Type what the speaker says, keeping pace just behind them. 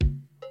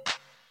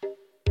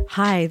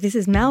Hi, this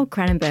is Mel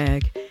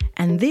Cranenberg,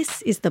 and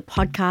this is the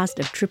podcast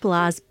of Triple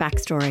R's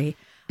Backstory,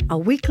 a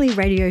weekly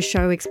radio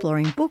show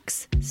exploring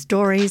books,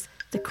 stories,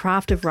 the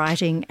craft of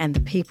writing, and the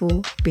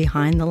people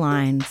behind the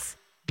lines.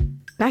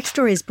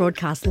 Backstory is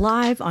broadcast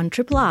live on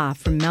Triple R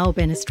from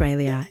Melbourne,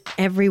 Australia,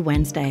 every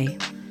Wednesday.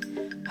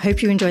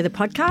 Hope you enjoy the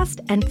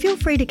podcast and feel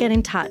free to get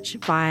in touch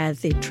via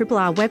the Triple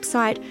R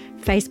website,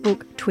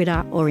 Facebook,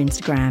 Twitter or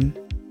Instagram.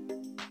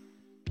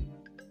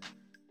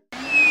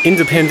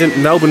 Independent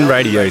Melbourne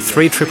Radio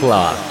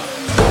 3RRR.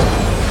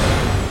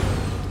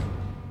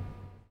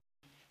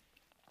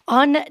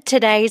 On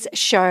today's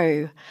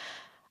show,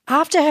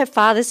 after her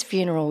father's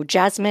funeral,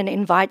 Jasmine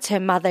invites her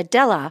mother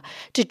Della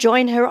to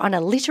join her on a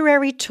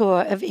literary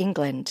tour of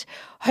England,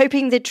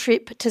 hoping the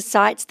trip to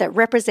sites that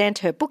represent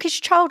her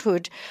bookish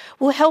childhood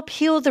will help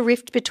heal the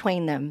rift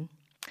between them.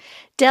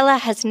 Della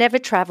has never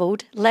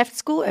travelled, left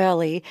school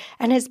early,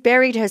 and has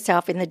buried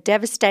herself in the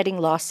devastating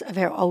loss of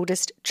her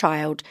oldest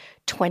child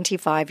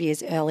 25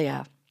 years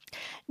earlier.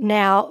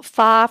 Now,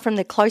 far from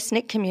the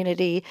close-knit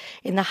community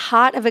in the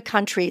heart of a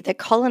country that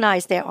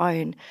colonised their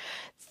own,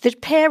 the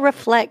pair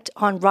reflect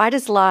on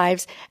writers'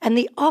 lives and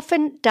the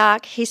often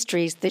dark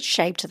histories that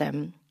shaped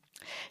them.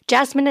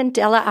 Jasmine and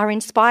Della are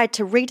inspired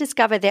to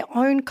rediscover their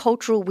own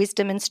cultural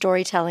wisdom and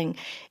storytelling,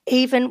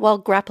 even while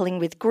grappling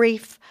with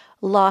grief,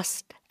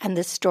 loss, and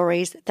the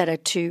stories that are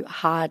too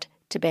hard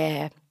to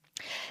bear.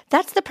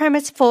 That's the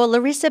premise for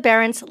Larissa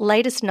Behren's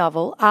latest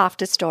novel,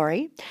 After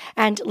Story,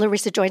 and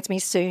Larissa joins me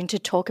soon to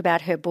talk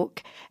about her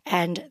book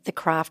and the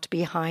craft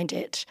behind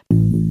it.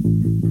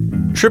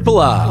 Triple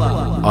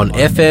R on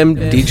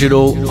FM,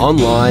 digital,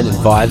 online and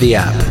via the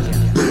app.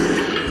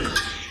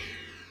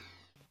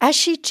 As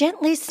she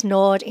gently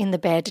snored in the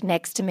bed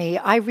next to me,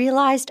 I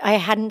realised I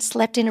hadn't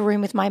slept in a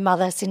room with my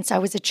mother since I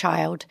was a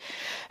child.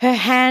 Her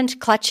hand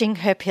clutching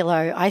her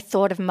pillow, I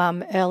thought of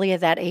Mum earlier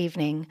that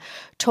evening,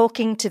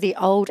 talking to the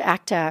old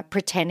actor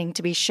pretending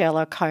to be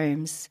Sherlock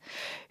Holmes,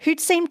 who'd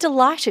seemed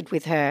delighted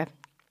with her.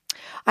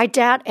 I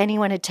doubt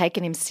anyone had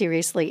taken him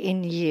seriously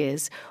in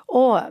years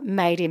or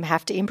made him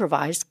have to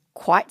improvise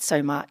quite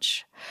so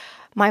much.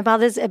 My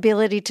mother's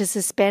ability to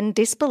suspend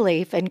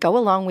disbelief and go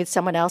along with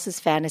someone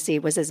else's fantasy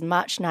was as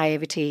much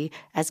naivety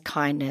as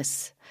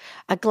kindness.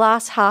 A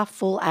glass half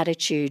full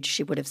attitude,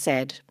 she would have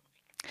said.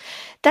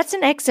 That's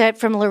an excerpt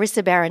from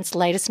Larissa Behren's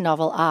latest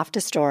novel,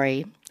 After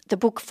Story. The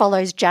book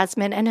follows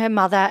Jasmine and her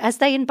mother as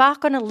they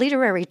embark on a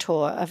literary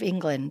tour of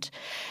England.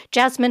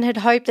 Jasmine had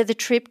hoped that the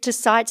trip to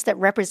sites that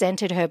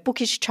represented her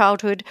bookish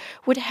childhood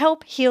would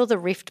help heal the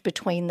rift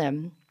between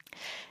them.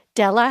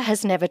 Della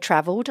has never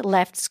travelled,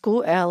 left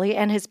school early,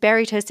 and has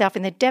buried herself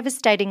in the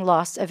devastating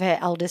loss of her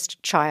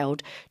eldest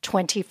child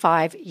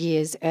 25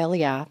 years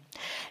earlier.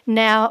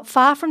 Now,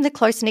 far from the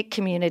close-knit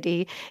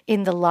community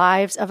in the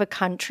heart of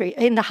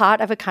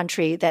a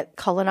country that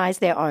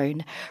colonised their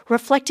own,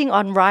 reflecting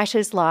on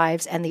writers'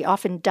 lives and the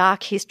often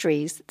dark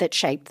histories that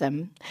shaped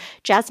them,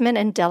 Jasmine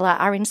and Della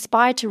are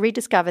inspired to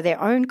rediscover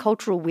their own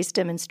cultural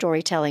wisdom and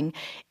storytelling,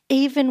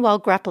 even while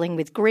grappling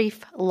with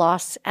grief,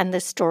 loss, and the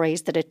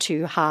stories that are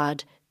too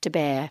hard to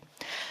bear.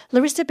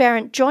 Larissa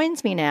Behren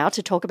joins me now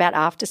to talk about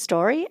After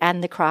Story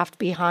and the craft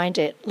behind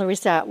it.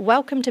 Larissa,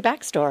 welcome to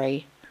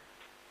Backstory.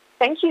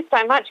 Thank you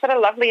so much. What a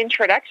lovely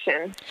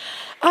introduction.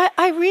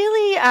 I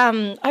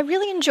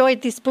really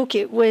enjoyed this book.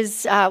 It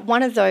was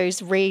one of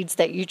those reads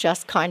that you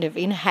just kind of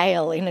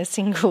inhale in a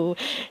single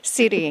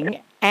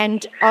sitting.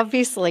 And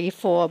obviously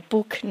for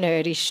book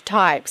nerdish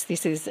types,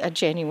 this is a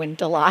genuine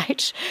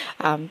delight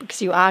because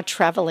you are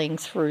travelling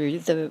through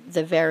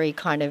the very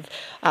kind of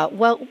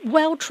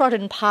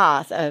well-trodden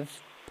path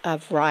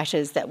of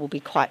writers that will be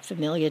quite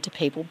familiar to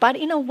people, but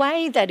in a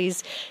way that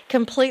is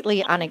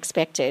completely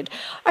unexpected.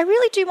 I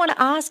really do want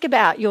to ask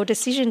about your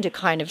decision to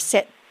kind of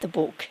set the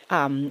book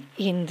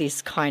in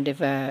this kind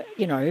of a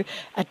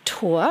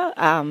tour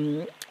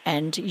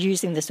and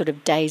using the sort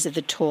of days of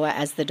the tour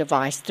as the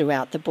device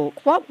throughout the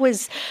book. What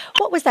was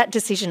that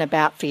decision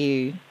about for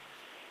you?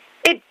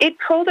 It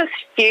pulled a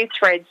few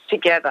threads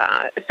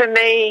together. For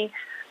me,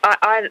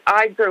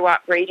 I grew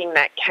up reading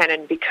that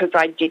canon because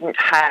I didn't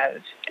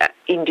have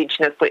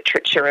Indigenous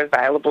literature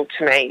available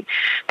to me.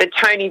 The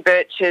Tony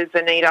Birches,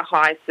 Anita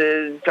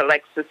Heisses,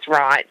 Alexis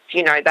Wrights,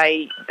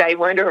 they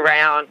weren't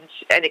around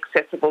and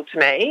accessible to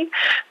me,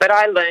 but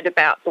I learned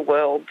about the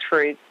world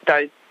through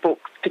those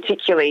books,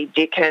 particularly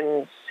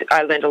Dickens.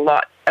 I learned a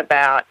lot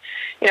about,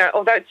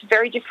 although it's a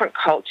very different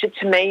culture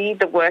to me,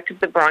 the work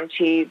of the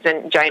Brontes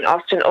and Jane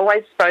Austen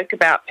always spoke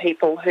about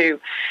people who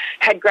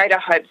had greater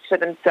hopes for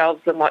themselves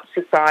than what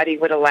society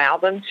would allow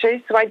them to.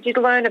 So I did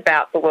learn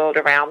about the world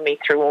around me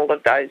through all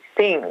of those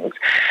things.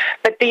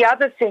 But the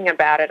other thing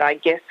about it, I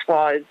guess,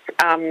 was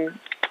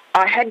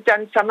I had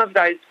done some of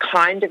those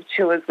kind of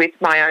tours with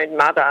my own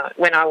mother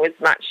when I was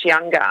much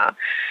younger.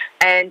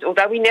 And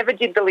although we never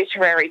did the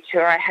literary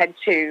tour, I had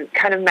to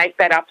kind of make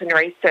that up and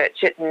research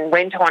it, and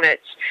went on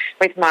it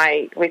with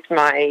my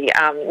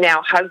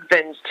now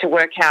husband to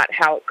work out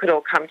how it could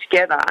all come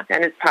together,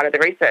 and as part of the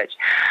research.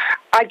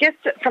 I guess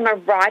from a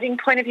writing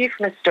point of view,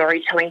 from a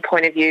storytelling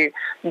point of view,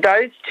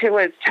 those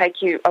tours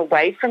take you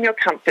away from your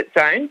comfort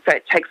zone. So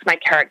it takes my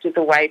characters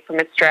away from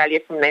Australia,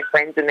 from their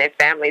friends and their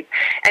families.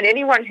 And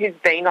anyone who's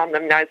been on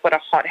them knows what a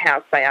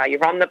hothouse they are.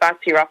 You're on the bus,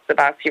 you're off the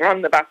bus, you're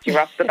on the bus, you're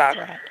off the bus.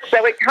 Right.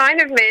 So it kind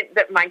of meant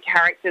that my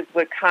characters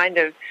were kind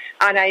of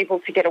unable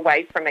to get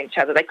away from each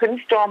other. They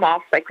couldn't storm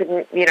off. They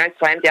couldn't,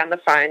 slam down the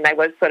phone. They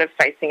were sort of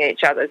facing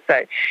each other.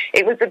 So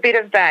it was a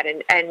bit of that.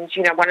 And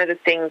one of the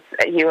things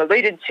you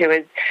alluded to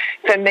is,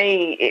 for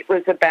me, it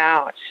was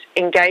about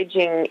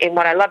engaging in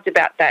what I loved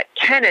about that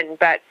canon,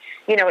 but,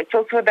 it's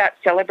also about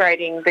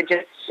celebrating the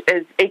just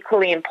as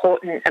equally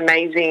important,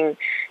 amazing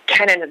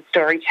canon of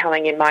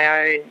storytelling in my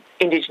own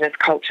Indigenous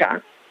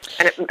culture.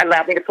 And it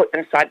allowed me to put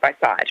them side by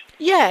side.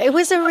 Yeah, it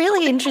was a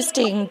really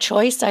interesting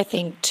choice, I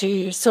think,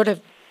 to sort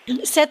of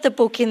set the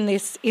book in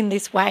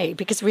this way,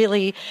 because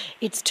really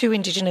it's two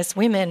Indigenous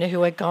women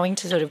who are going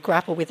to sort of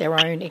grapple with their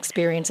own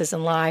experiences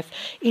in life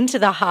into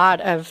the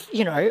heart of,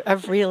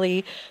 of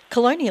really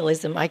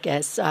colonialism, I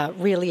guess,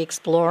 really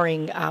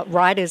exploring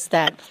writers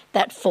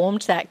that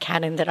formed that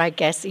canon that I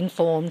guess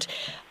informed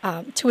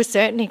to a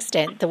certain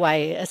extent the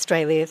way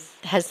Australia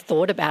has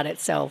thought about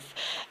itself.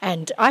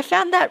 And I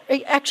found that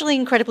actually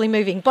incredibly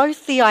moving,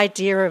 both the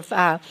idea of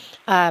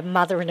a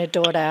mother and a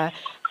daughter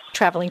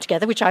travelling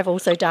together, which I've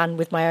also done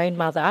with my own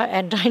mother.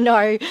 And I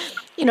know,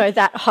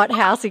 that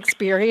hothouse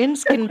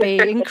experience can be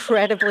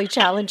incredibly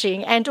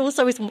challenging, and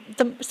also is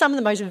some of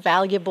the most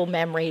valuable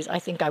memories I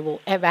think I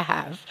will ever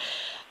have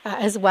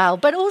as well.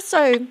 But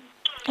also,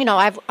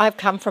 I've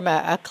come from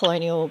a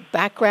colonial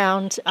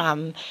background.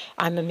 I'm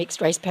a mixed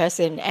race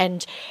person,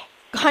 and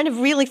kind of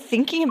really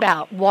thinking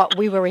about what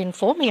we were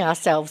informing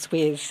ourselves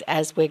with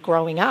as we're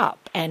growing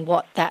up and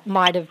what that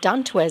might have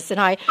done to us.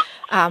 And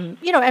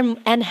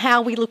and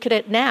how we look at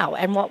it now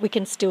and what we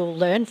can still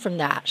learn from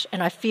that.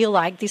 And I feel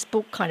like this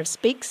book kind of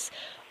speaks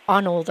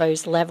on all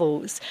those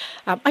levels.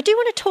 I do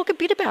want to talk a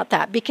bit about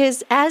that,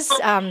 because as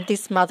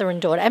this mother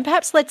and daughter, and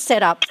perhaps let's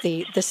set up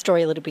the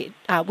story a little bit.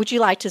 Would you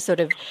like to sort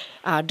of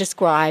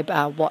describe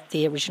what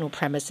the original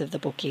premise of the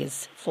book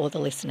is for the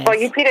listeners? Well,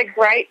 you did a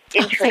great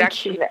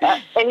introduction.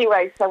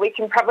 Anyway, so we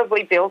can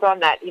probably build on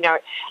that,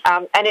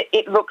 and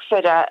it looks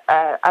at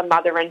a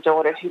mother and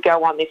daughter who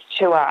go on this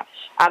tour.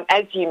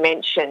 As you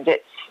mentioned,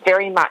 it's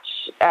very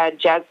much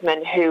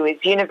Jasmine, who is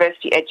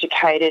university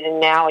educated and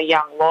now a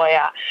young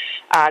lawyer,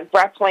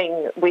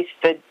 grappling with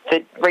the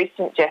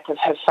recent death of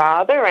her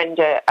father and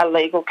a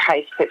legal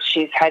case that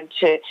she's had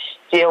to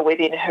deal with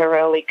in her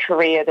early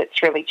career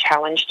that's really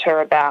challenged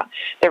her about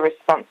the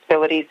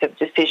responsibilities of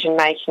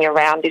decision-making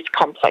around this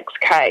complex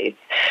case.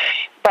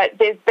 But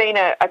there's been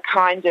a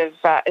kind of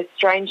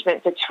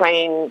estrangement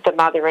between the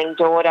mother and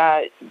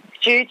daughter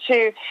due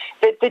to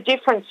the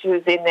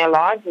differences in their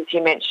lives. As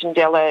you mentioned,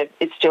 Della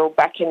is still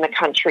back in the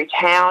country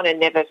town and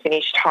never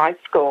finished high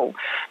school.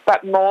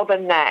 But more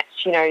than that,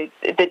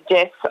 the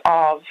death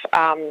of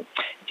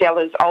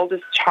Della's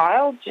oldest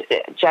child,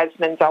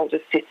 Jasmine's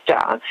oldest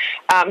sister,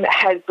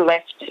 has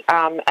left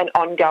an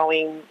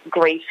ongoing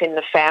grief in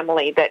the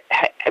family that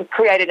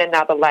created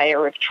another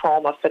layer of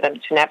trauma for them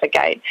to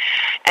navigate.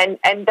 And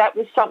that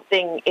was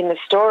something in the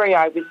story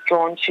I was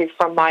drawn to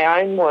from my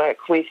own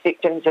work with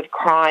victims of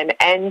crime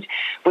and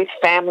with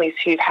families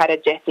who've had a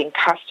death in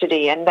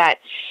custody, and that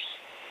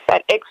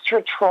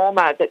extra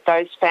trauma that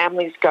those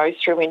families go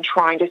through in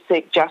trying to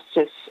seek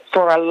justice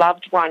for a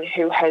loved one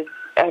who has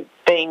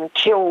been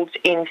killed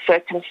in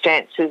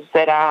circumstances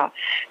that are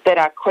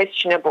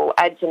questionable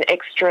adds an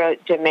extra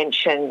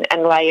dimension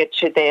and layer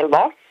to their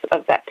loss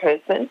of that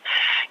person.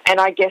 And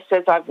I guess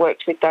as I've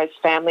worked with those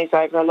families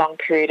over a long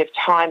period of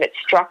time, it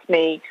struck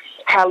me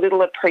how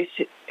little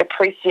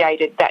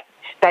appreciated that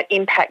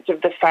impact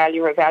of the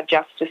failure of our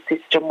justice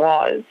system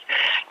was.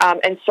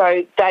 And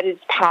so that is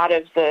part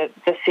of the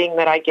thing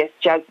that I guess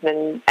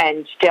Jasmine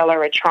and Della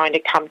are trying to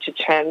come to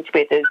terms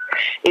with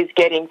is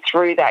getting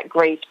through that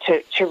grief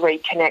to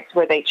reconnect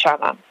with each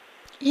other.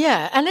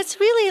 Yeah, and it's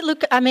really,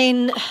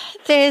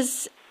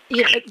 there's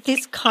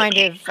this kind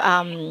of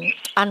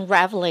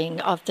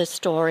unravelling of the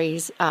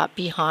stories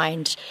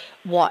behind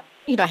what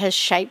has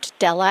shaped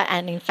Della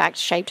and, in fact,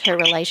 shaped her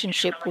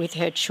relationship with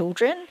her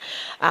children.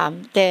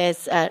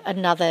 There's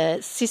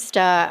another sister,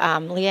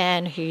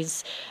 Leanne,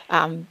 who's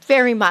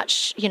very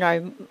much,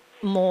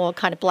 more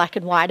kind of black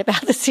and white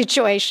about the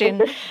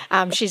situation.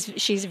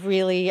 She's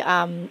really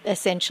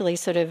essentially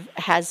sort of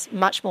has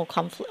much more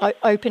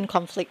open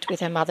conflict with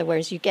her mother,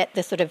 whereas you get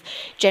the sort of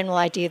general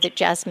idea that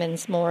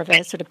Jasmine's more of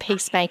a sort of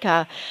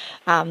peacemaker,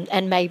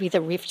 and maybe the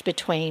rift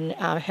between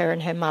her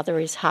and her mother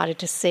is harder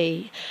to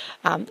see.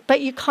 But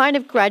you kind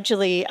of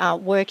gradually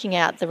working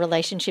out the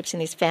relationships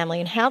in this family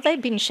and how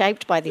they'd been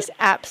shaped by this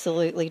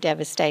absolutely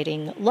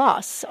devastating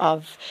loss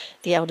of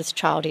the eldest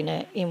child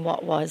in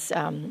what was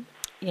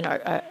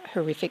a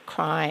horrific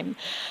crime.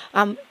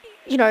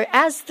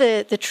 as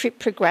the trip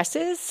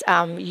progresses,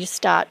 you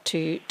start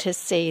to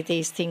see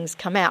these things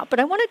come out. But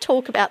I want to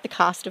talk about the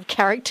cast of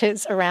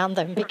characters around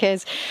them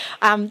because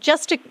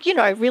just to,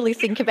 really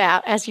think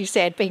about, as you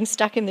said, being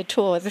stuck in the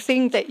tour, the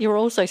thing that you're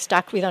also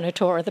stuck with on a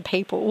tour are the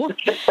people.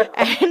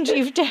 And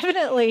you've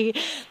definitely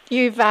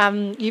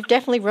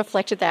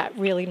reflected that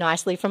really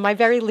nicely. From my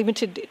very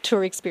limited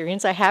tour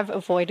experience, I have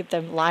avoided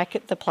them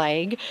like the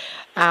plague.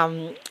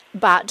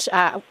 But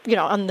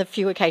on the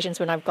few occasions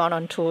when I've gone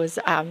on tours,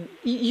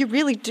 you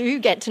really do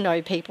get to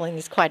know people in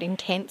this quite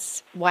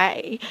intense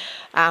way.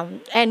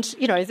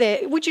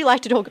 Would you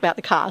like to talk about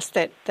the cast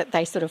that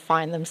they sort of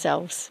find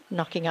themselves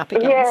knocking up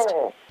against?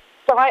 Yeah.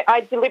 So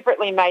I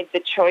deliberately made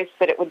the choice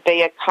that it would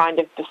be a kind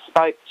of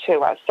bespoke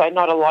tour, so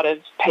not a lot of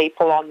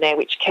people on there,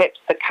 which kept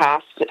the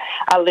cast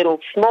a little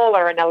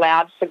smaller and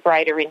allowed for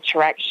greater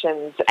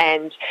interactions.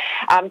 And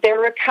there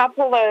were a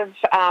couple of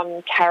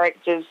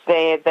characters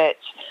there that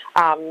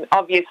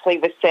obviously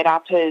were set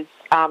up as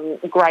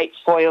great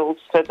foils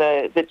for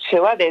the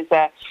tour. There's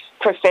a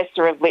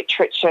professor of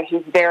literature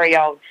who's very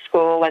old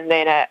school, and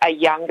then a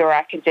younger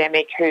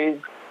academic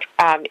who's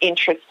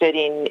interested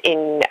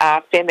in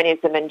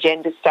feminism and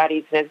gender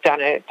studies and has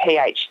done a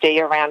PhD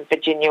around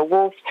Virginia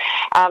Woolf.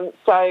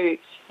 So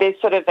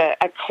there's sort of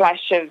a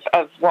clash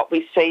of what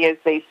we see as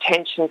these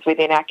tensions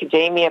within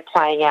academia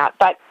playing out.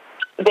 But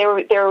there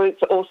was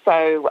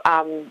also,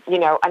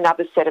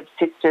 another set of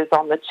sisters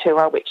on the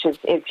tour, which is,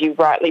 as you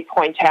rightly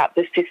point out,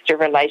 the sister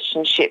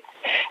relationships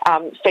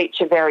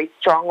feature very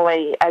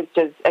strongly, as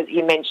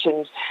you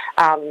mentioned,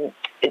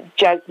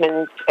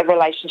 Jasmine's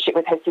relationship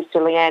with her sister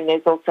Leanne.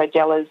 There's also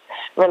Della's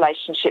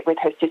relationship with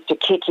her sister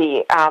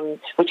Kiki,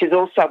 which is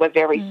also a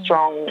very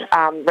strong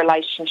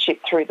relationship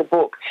through the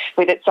book,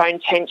 with its own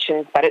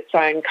tensions but its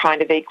own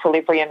kind of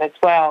equilibrium as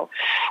well.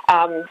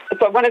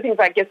 So one of the things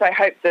I guess I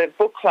hope the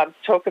book clubs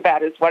talk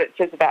about is what it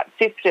says about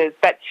sisters,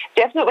 but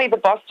definitely the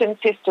Boston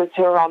sisters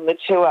who are on the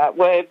tour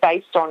were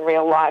based on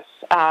real life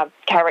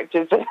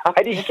characters that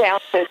I'd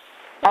encountered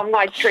on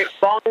my trip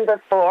long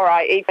before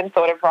I even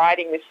thought of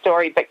writing this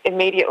story, but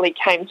immediately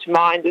came to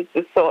mind as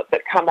the sort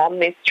that come on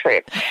this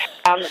trip.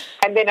 And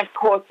then, of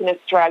course, an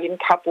Australian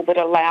couple that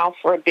allow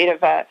for a bit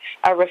of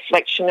a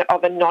reflection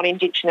of a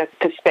non-Indigenous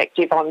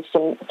perspective on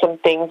some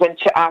things, and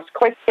to ask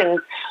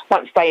questions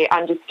once they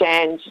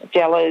understand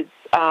Della's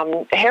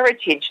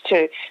heritage,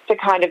 to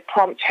kind of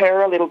prompt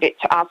her a little bit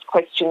to ask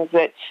questions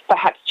that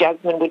perhaps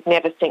Jasmine would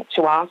never think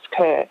to ask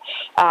her.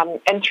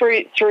 And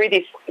through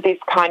this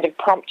kind of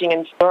prompting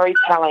and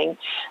storytelling,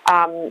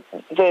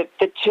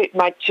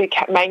 my two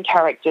main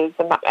characters,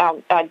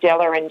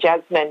 Della and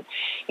Jasmine,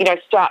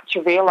 start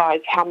to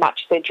realise how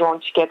much they're drawn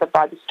together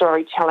by the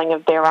storytelling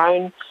of their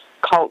own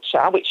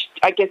culture, which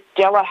I guess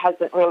Della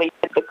hasn't really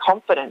had the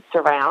confidence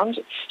around.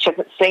 She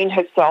hasn't seen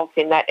herself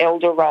in that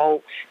elder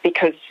role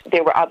because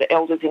there were other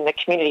elders in the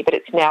community, but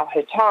it's now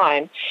her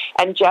time.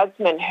 And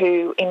Jasmine,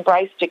 who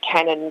embraced a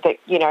canon that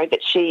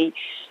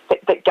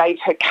that gave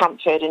her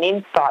comfort and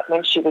insight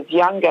when she was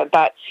younger,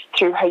 but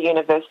through her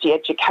university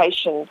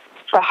education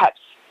perhaps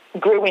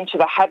grew into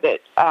the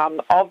habit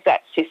of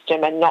that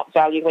system and not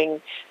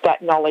valuing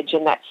that knowledge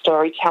and that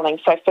storytelling.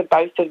 So for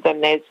both of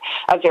them, there's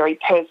a very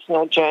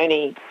personal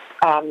journey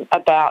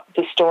about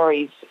the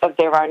stories of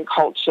their own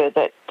culture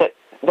that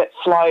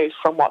flow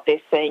from what they're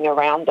seeing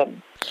around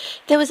them.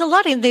 There was a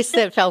lot in this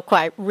that felt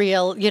quite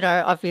real,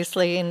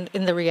 obviously in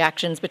the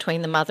reactions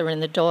between the mother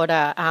and the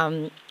daughter,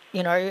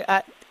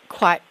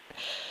 quite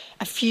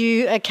a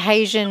few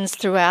occasions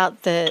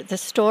throughout the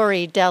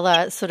story,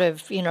 Della sort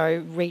of,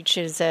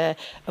 reaches a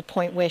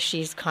point where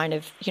she's kind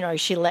of,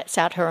 she lets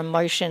out her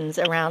emotions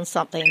around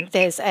something.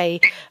 There's a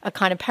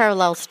kind of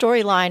parallel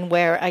storyline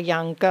where a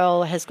young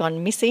girl has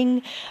gone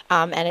missing,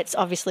 and it's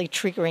obviously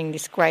triggering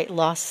this great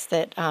loss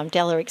that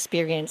Della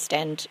experienced,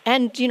 and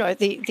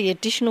the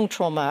additional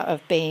trauma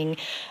of being,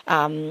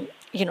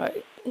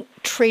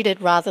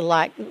 treated rather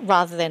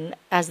than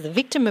as the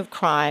victim of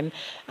crime,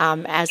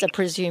 as a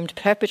presumed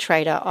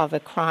perpetrator of a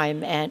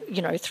crime, and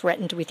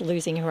threatened with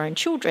losing her own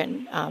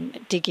children,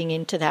 digging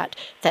into that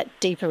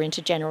deeper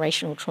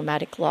intergenerational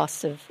traumatic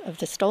loss of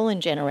the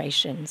stolen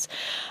generations.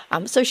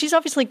 So she's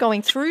obviously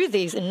going through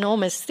these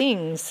enormous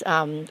things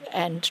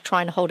and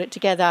trying to hold it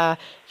together,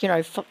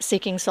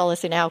 seeking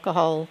solace in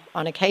alcohol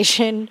on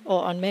occasion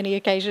or on many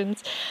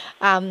occasions,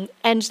 and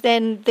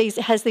then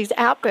has these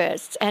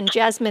outbursts, and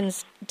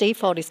Jasmine's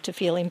default is to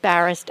feel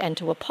embarrassed and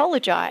to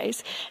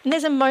apologise. And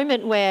there's a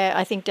moment where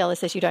I think Della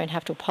says, "You don't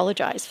have to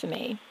apologise for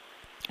me."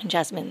 And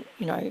Jasmine,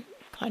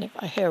 kind of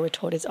her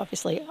retort is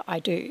obviously, "I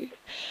do."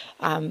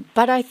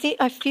 But I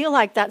feel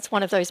like that's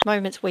one of those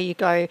moments where you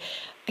go,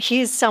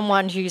 here's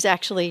someone who's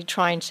actually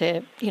trying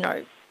to,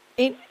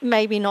 it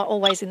maybe not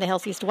always in the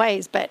healthiest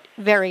ways, but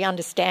very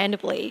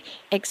understandably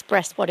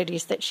express what it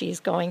is that she's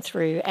going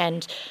through.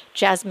 And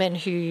Jasmine,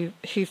 who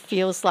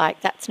feels like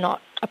that's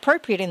not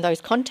appropriate in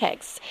those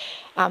contexts.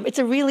 It's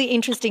a really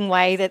interesting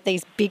way that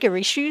these bigger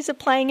issues are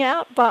playing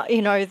out, but,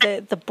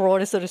 the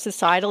broader sort of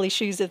societal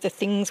issues of the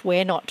things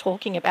we're not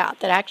talking about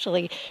that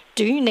actually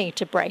do need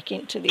to break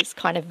into this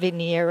kind of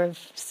veneer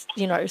of,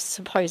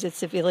 supposed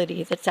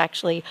civility that's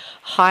actually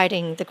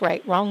hiding the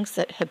great wrongs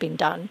that have been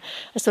done.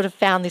 I sort of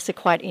found this a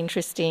quite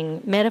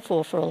interesting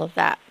metaphor for all of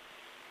that.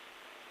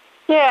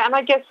 Yeah, and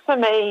I guess for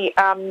me,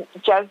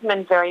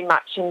 Jasmine very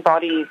much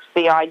embodies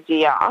the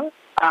idea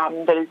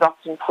that is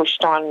often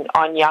pushed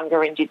on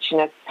younger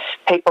Indigenous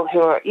people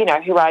who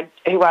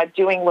are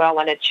doing well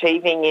and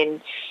achieving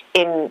in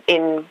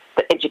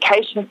the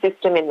education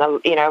system,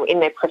 in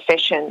their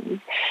professions,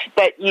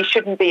 that you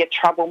shouldn't be a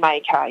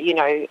troublemaker,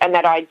 and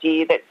that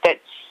idea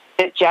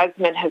that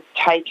Jasmine has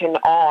taken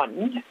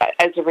on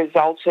as a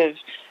result of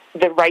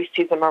the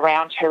racism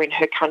around her in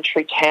her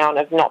country town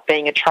of not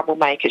being a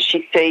troublemaker.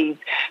 She sees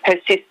her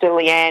sister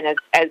Leanne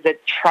as a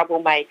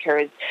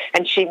troublemaker,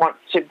 and she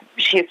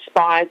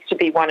aspires to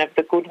be one of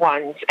the good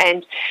ones.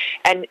 And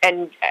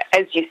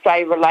as you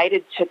say,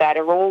 related to that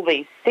are all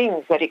these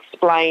things that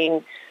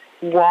explain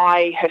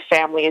why her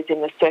family is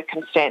in the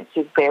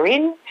circumstances they're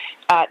in,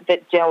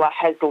 that Della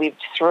has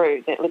lived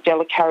through, that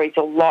Della carries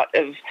a lot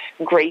of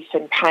grief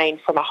and pain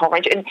from a whole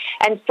range.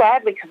 And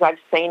sadly, because I've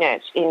seen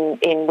it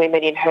in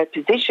women in her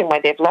position where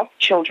they've lost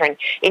children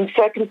in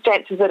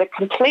circumstances that are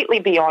completely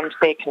beyond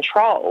their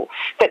control,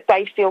 that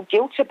they feel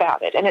guilt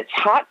about it. And it's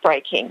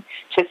heartbreaking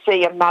to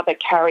see a mother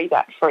carry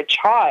that for a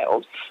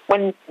child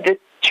when the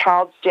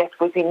child's death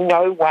was in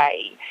no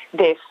way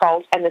their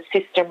fault and the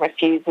system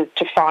refuses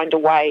to find a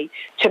way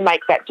to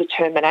make that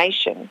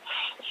determination.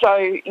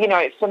 So,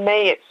 for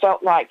me it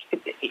felt like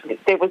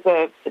there was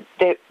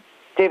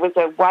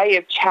a way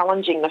of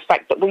challenging the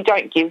fact that we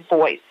don't give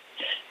voice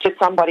to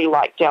somebody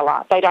like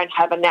Della. They don't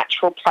have a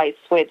natural place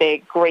where their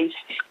grief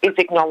is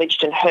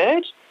acknowledged and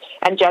heard,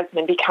 and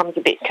Jasmine becomes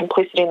a bit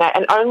complicit in that.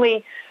 And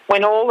only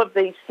when all of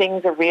these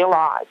things are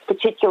realised,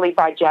 particularly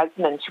by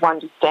Jasmine, to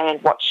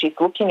understand what she's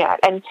looking at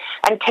and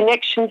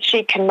connections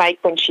she can make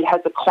when she has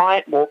a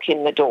client walk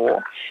in the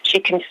door. She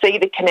can see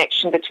the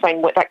connection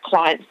between that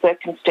client's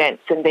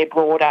circumstance and their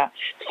broader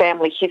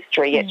family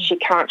history, yet she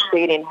can't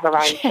see it in her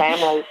own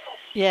family.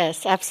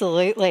 Yes,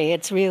 absolutely.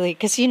 It's really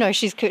because,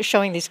 she's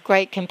showing this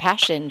great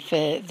compassion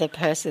for the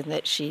person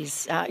that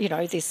she's,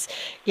 this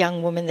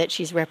young woman that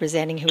she's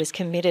representing who has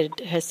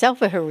committed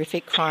herself a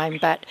horrific crime,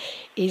 but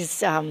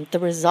is the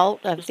result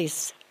of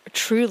this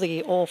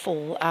truly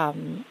awful,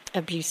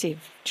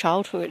 abusive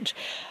childhood.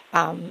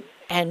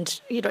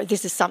 And,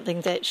 this is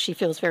something that she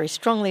feels very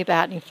strongly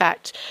about. In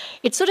fact,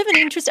 it's sort of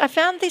I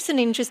found this an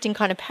interesting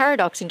kind of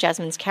paradox in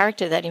Jasmine's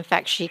character that, in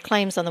fact, she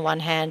claims on the one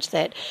hand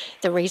that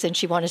the reason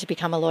she wanted to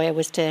become a lawyer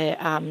was to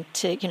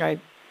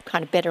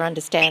kind of better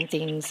understand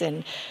things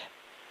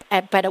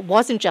but it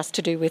wasn't just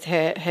to do with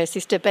her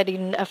sister, but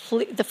in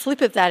the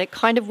flip of that, it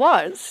kind of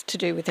was to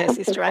do with her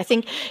sister. I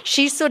think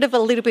she's sort of a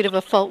little bit of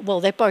a fault. Well,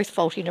 they're both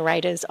faulty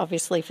narrators,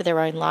 obviously, for their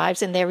own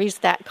lives, and there is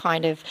that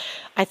kind of,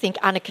 I think,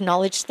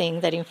 unacknowledged thing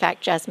that, in fact,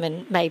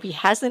 Jasmine maybe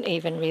hasn't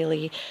even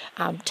really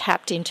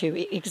tapped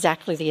into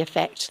exactly the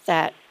effect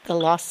that the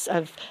loss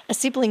of a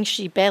sibling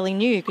she barely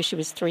knew because she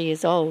was 3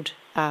 years old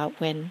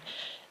when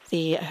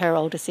her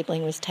older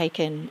sibling was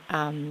taken,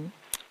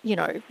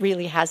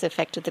 really has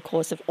affected the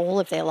course of all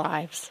of their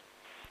lives.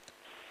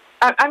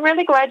 I'm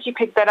really glad you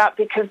picked that up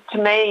because to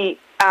me,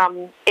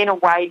 in a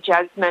way,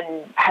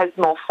 Jasmine has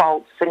more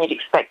faults than you'd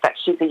expect that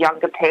she's a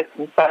younger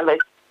person, so less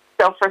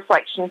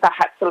self-reflection,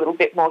 perhaps a little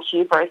bit more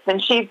hubris,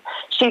 and she's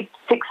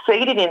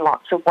succeeded in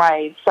lots of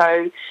ways.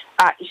 So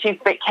she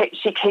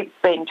keeps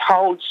being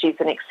told she's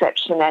an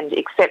exception and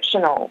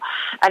exceptional,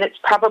 and it's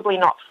probably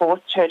not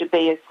forced her to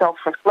be as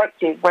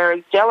self-reflective,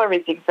 whereas Della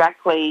is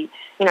exactly,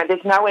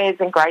 there's no airs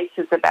and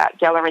graces about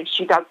Della, and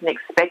she doesn't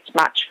expect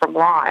much from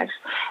life.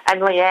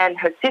 And Leanne,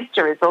 her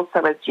sister, is also,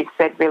 as you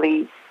said,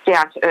 really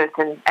down to earth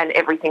and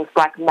everything's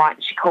black and white,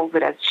 and she calls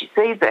it as she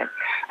sees it.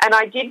 And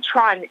I did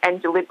try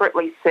and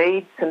deliberately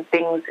seed some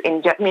things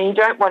in. You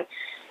don't want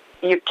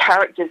your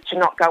characters to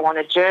not go on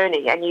a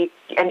journey,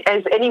 and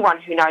as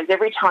anyone who knows,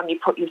 every time you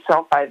put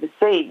yourself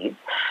overseas,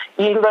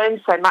 you learn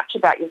so much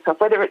about yourself,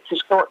 whether it's a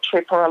short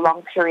trip or a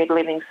long period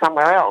living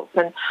somewhere else.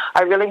 And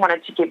I really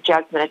wanted to give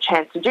Jasmine a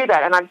chance to do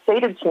that, and I've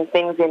seeded some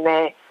things in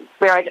there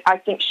where I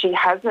think she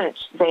hasn't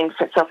been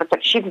self-reflective.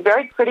 She's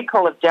very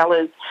critical of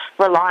Della's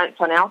reliance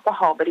on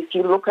alcohol, but if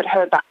you look at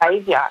her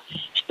behaviour,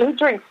 she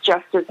drinks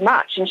just as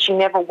much, and she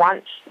never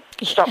once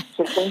stops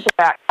to think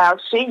about how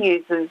she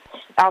uses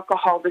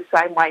alcohol the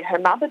same way her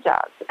mother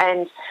does.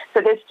 And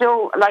so there's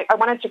still, I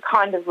wanted to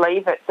kind of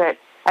leave it that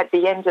at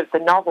the end of the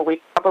novel,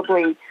 we've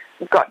probably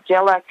got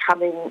Della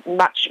coming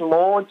much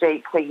more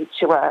deeply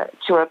to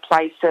a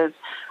place of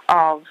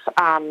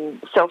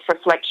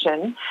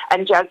self-reflection,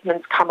 and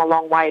Jasmine's come a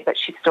long way, but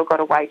she's still got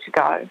a way to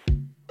go.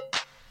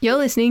 You're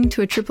listening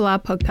to a Triple R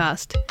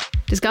podcast.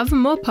 Discover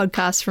more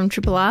podcasts from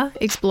Triple R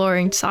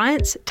exploring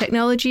science,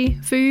 technology,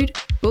 food,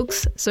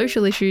 books,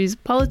 social issues,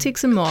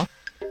 politics and more.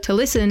 To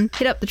listen,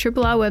 hit up the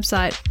Triple R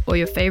website or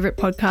your favourite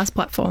podcast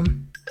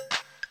platform.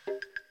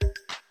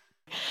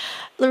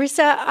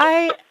 Larissa,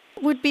 I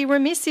would be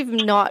remiss if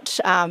not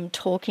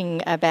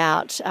talking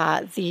about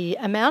the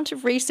amount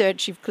of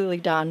research you've clearly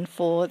done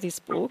for this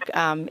book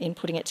in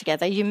putting it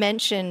together. You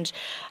mentioned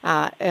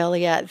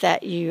earlier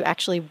that you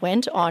actually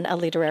went on a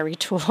literary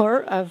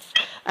tour of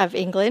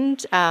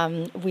England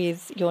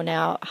with your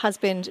now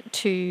husband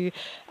to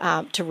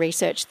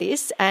research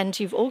this, and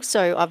you've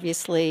also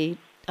obviously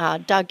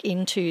dug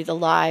into the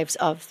lives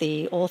of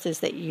the authors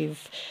that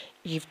you've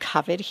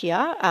covered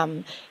here.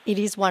 It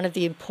is one of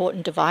the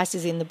important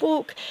devices in the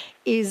book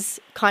is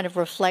kind of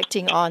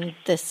reflecting on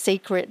the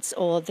secrets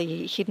or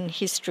the hidden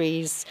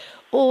histories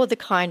or the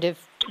kind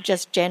of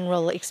just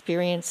general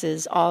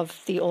experiences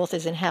of the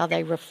authors and how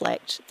they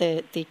reflect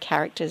the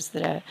characters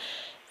that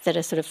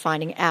are sort of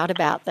finding out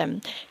about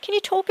them. Can you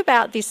talk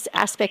about this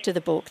aspect of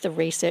the book, the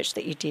research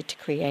that you did to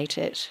create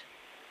it?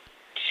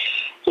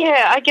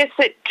 Yeah, I guess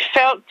it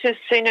felt as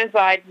soon as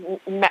I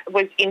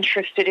was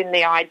interested in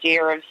the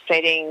idea of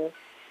setting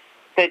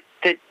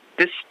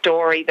the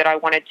story that I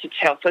wanted to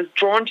tell. So I was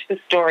drawn to the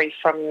story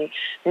from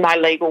my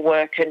legal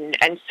work and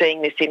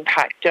seeing this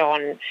impact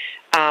on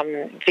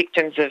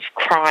victims of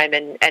crime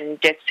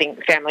and deaths in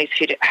families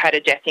who had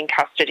a death in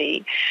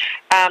custody.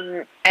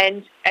 And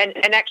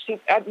actually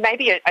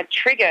maybe a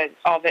trigger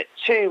of it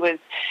too was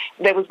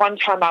there was one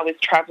time I was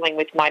travelling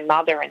with my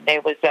mother and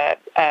there was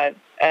a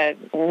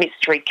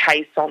mystery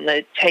case on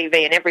the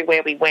TV, and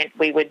everywhere we went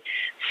we would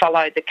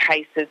follow the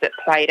case as it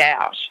played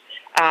out.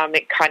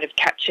 It kind of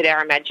captured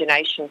our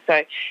imagination.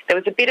 So there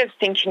was a bit of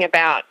thinking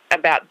about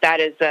that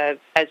as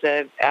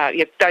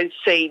those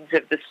seeds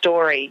of the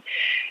story.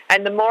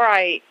 And the more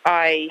I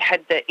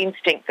had the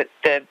instinct that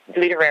the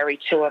literary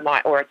tour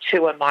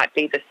might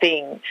be the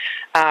thing,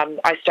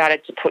 I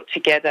started to put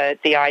together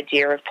the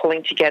idea of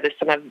pulling together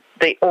some of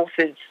the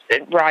authors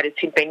and writers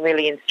who'd been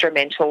really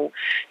instrumental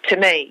to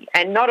me.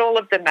 And not all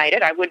of them made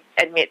it. I would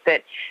admit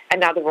that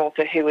another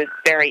author who was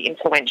very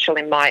influential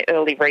in my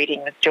early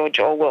reading was George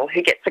Orwell,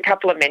 who gets a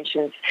couple of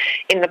mentions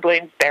in the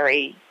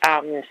Bloomsbury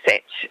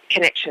set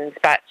Connections,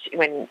 but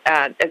when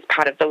as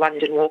part of the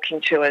London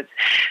walking tours,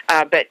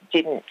 but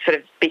didn't sort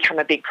of become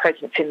a big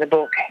presence in the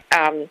book.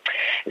 I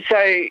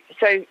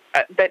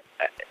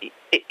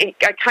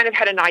kind of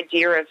had an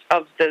idea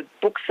of the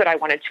books that I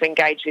wanted to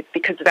engage with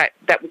because of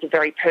that was a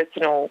very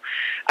personal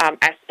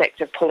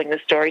aspect of pulling the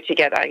story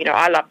together. You know,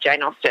 I love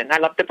Jane Austen. I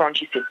love the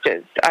Bronte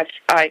sisters.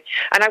 I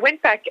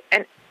went back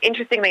and,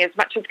 interestingly, as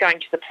much as going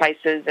to the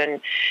places and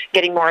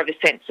getting more of a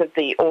sense of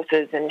the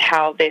authors and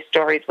how their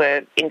stories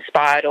were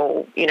inspired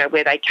or, you know,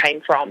 where they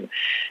came from,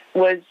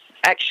 was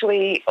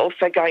actually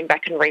also going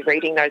back and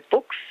rereading those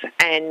books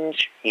and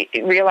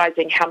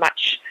realising how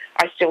much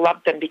I still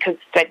loved them because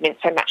they'd meant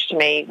so much to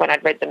me when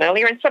I'd read them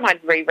earlier, and some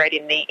I'd reread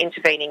in the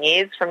intervening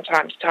years from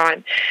time to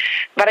time.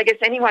 But I guess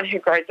anyone who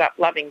grows up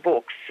loving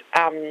books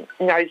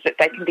knows that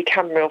they can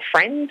become real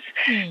friends.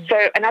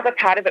 So another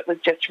part of it was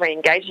just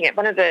re-engaging it.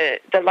 One of the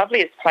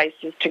loveliest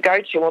places to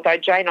go to, although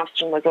Jane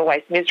Austen was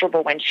always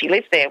miserable when she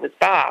lived there, was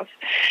Bath,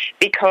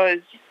 because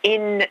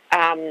in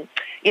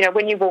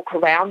when you walk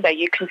around there,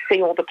 you can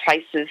see all the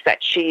places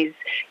that she's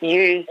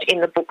used in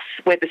the books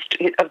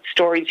of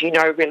stories you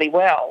know really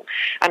well.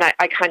 And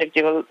I kind of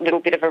do a little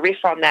bit of a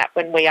riff on that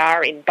when we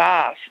are in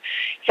Bath.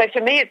 So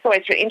for me, it's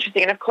always really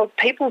interesting. And of course,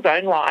 people's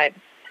own lives,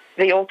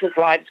 the authors'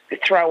 lives,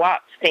 throw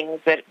up things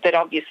that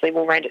obviously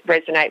will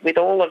resonate with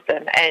all of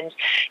them. And,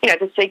 you know,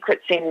 the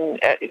secrets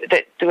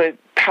that were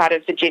part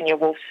of Virginia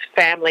Woolf's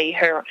family,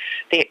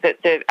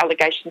 the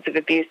allegations of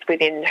abuse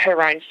within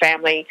her own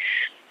family,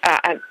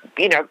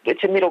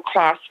 it's a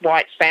middle-class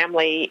white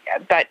family,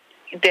 but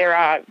there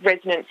are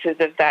resonances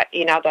of that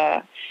in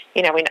other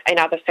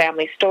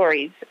family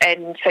stories.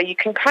 And so you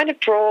can kind of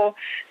draw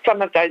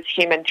some of those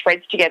human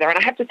threads together. And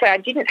I have to say, I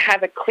didn't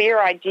have a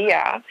clear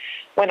idea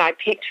when I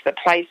picked the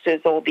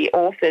places or the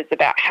authors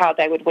about how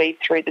they would weave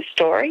through the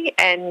story.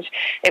 And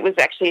it was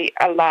actually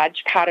a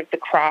large part of the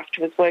craft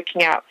was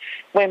working out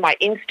where my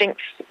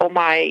instincts or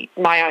my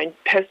own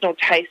personal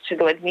taste had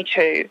led me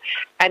to,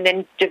 and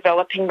then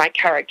developing my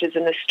characters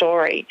in the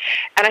story.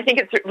 And I think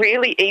it's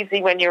really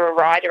easy when you're a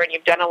writer and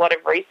you've done a lot of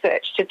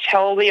research to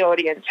tell the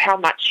audience how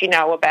much you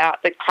know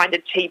about the kind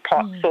of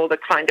teapots or the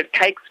kind of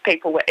cakes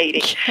people were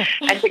eating,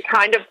 and to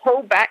kind of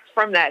pull back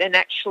from that and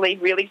actually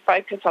really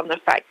focus on the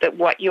fact that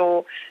what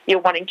you're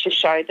wanting to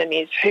show them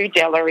is who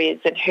Della is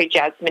and who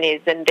Jasmine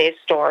is and their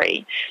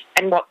story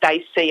and what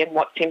they see and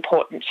what's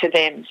important to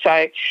them.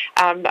 So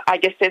I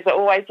guess there's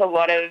always a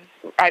lot of,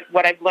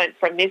 what I've learned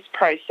from this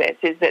process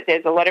is that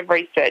there's a lot of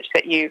research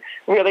that you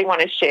really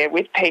want to share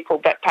with people,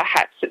 but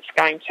perhaps it's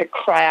going to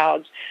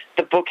cloud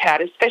the book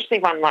out, especially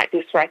one like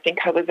this where I think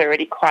I was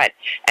already quite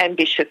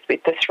ambitious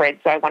with the threads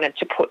I wanted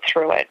to put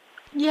through it.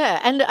 Yeah,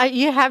 and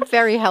you have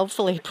very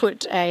helpfully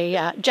put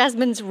a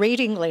Jasmine's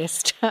reading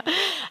list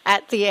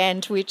at the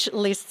end, which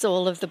lists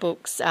all of the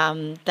books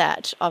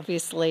that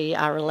obviously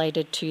are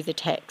related to the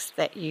text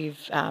that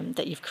you've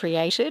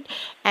created,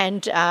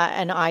 and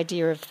an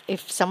idea of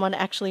if someone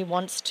actually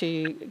wants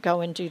to go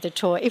and do the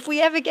tour, if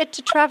we ever get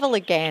to travel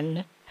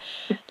again,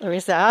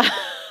 Larissa.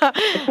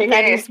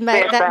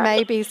 That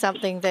may be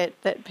something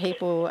that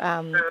people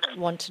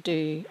want to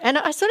do. And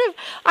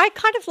I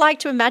kind of like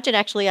to imagine,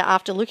 actually,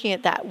 after looking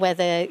at that,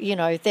 whether,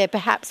 there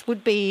perhaps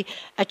would be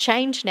a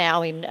change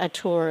now in a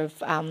tour of,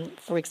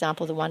 for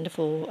example, the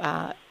wonderful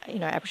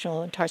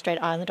Aboriginal and Torres Strait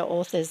Islander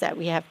authors that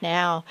we have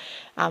now.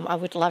 I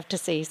would love to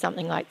see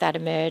something like that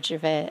emerge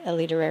of a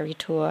literary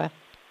tour.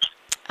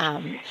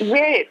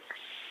 Yes.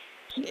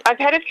 I've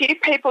had a few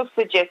people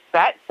suggest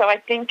that, so I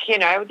think,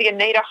 the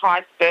Anita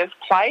Heiss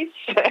birthplace,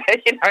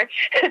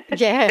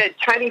 the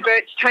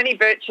Tony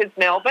Birch's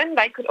Melbourne,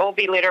 they could all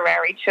be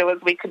literary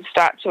tours we could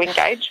start to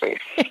engage with.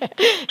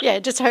 Yeah,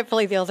 just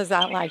hopefully the authors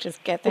aren't like,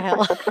 just get the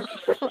hell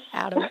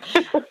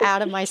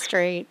out of my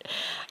street.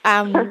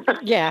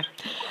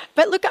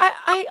 But look,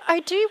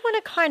 I do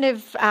want to kind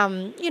of,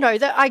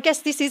 I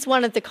guess this is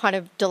one of the kind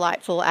of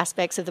delightful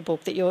aspects of the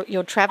book, that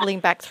you're travelling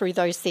back through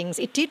those things.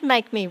 It did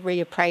make me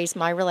reappraise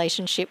my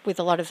relationship with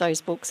a lot of those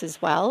books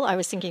as well. I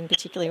was thinking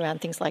particularly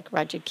around things like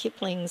Rudyard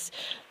Kipling's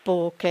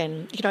book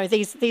and,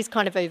 these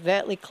kind of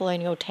overtly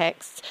colonial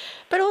texts,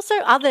 but also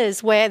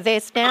others where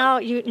there's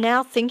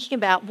now thinking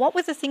about what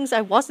were the things I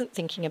wasn't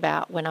thinking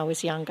about when I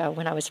was younger,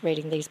 when I was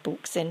reading these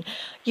books. And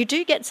you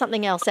do get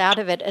something else out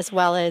of it, as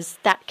well as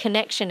that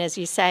connection, as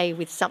you say,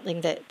 with something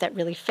that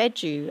really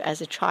fed you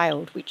as a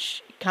child,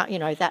 which can't,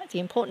 that the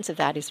importance of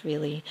that is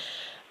really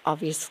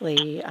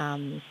obviously,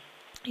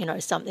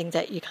 something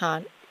that you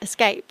can't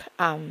escape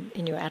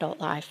in your adult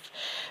life.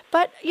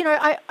 But,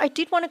 I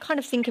did want to kind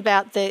of think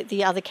about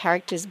the other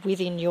characters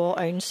within your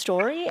own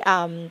story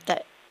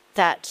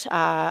that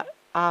are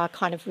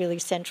kind of really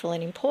central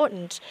and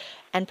important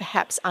and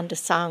perhaps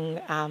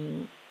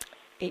undersung.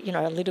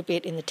 A little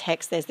bit in the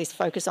text, there's this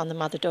focus on the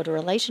mother-daughter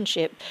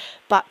relationship,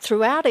 but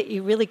throughout it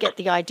you really get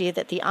the idea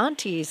that the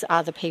aunties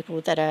are the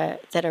people that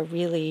are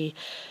really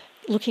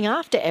looking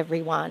after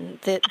everyone,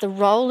 the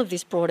role of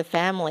this broader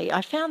family.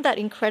 I found that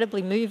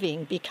incredibly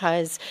moving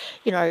because,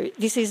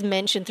 this is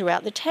mentioned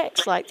throughout the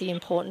text, like the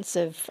importance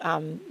of,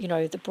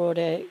 the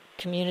broader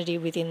community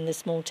within the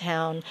small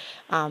town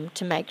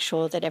to make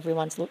sure that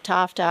everyone's looked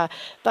after.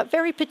 But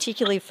very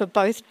particularly for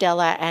both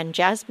Della and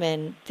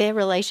Jasmine, their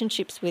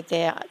relationships with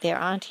their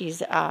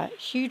aunties are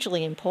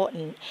hugely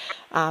important.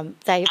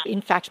 They've,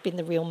 in fact, been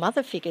the real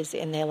mother figures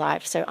in their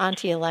life. So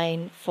Auntie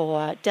Elaine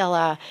for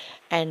Della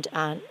and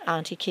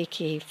Auntie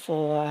Kiki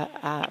for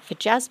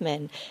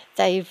Jasmine,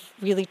 they've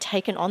really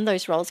taken on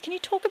those roles. Can you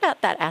talk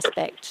about that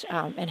aspect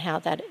and how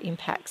that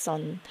impacts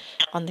on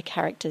the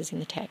characters in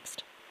the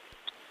text?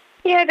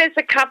 Yeah, there's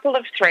a couple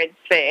of threads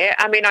there.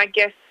 I mean, I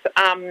guess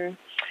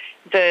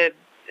the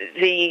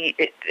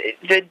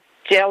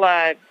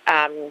Della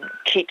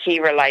Kiki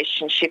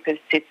relationship as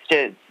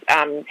sisters.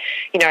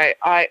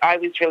 I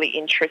was really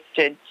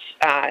interested.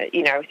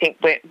 I think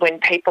when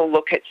people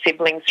look at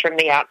siblings from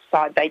the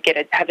outside, they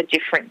have a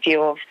different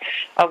view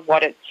of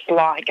what it's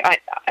like. I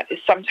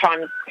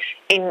sometimes,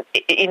 in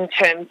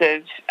terms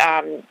of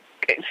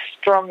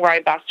strong,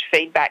 robust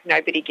feedback,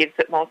 nobody gives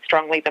it more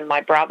strongly than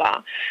my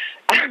brother.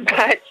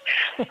 But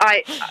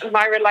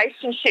my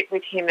relationship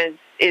with him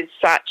is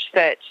such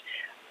that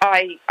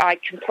I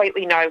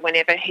completely know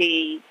whenever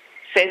he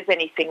says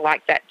anything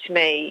like that to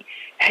me,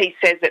 he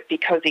says it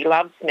because he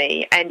loves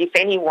me. And if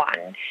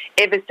anyone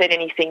ever said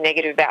anything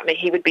negative about me,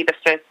 he would be the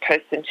first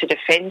person to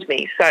defend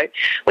me. So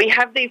we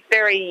have these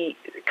very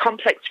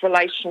complex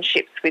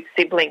relationships with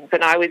siblings,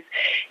 and I was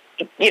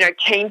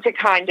keen to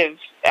kind of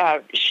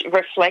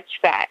reflect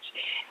that.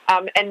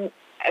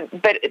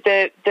 But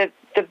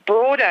the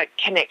broader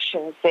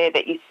connections there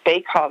that you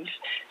speak of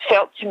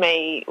felt to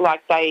me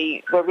like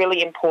they were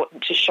really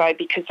important to show,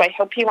 because they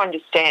help you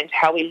understand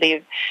how we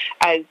live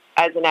as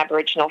an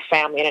Aboriginal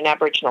family and an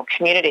Aboriginal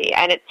community.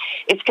 And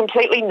it's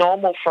completely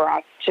normal for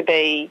us to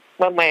be,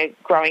 when we're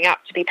growing up,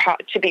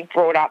 to be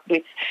brought up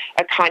with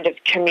a kind of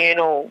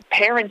communal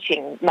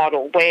parenting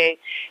model where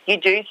you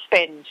do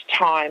spend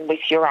time with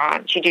your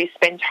aunt, you do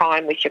spend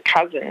time with your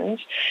cousins.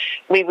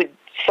 We would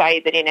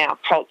say that in our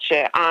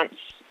culture, aunts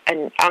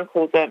and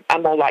uncles are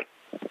more like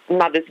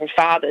mothers and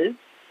fathers.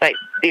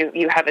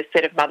 You have a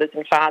set of mothers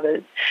and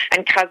fathers,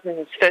 and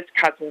first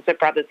cousins are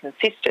brothers and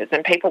sisters,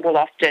 and people will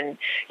often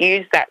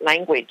use that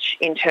language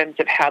in terms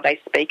of how they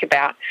speak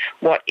about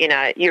what in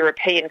a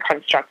European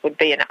construct would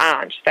be an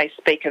aunt. They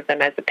speak of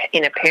them as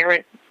in a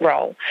parent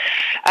role.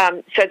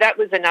 So that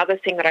was another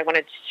thing that I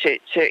wanted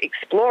to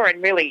explore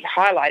and really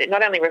highlight. It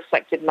not only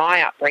reflected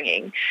my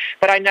upbringing,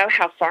 but I know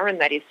how foreign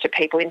that is to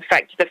people. In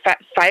fact, the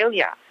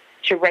failure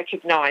to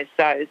recognise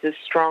those as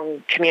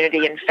strong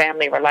community and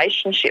family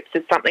relationships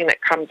is something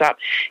that comes up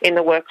in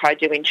the work I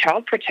do in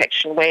child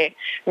protection, where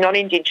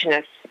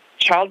non-Indigenous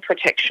child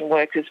protection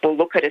workers will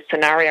look at a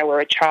scenario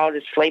where a child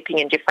is sleeping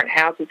in different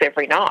houses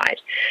every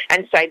night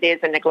and say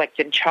there's a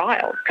neglected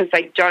child, because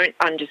they don't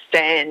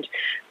understand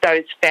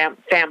those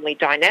family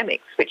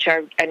dynamics, which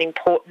are an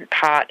important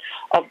part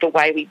of the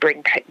way we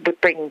bring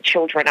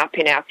children up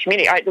in our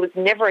community. There was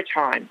never a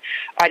time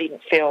I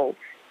didn't feel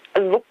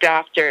looked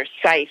after,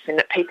 safe, and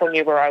that people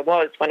knew where I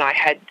was when I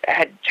had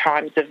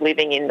times of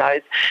living in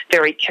those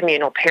very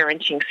communal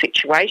parenting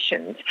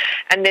situations.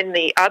 And then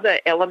the other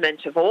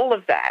element of all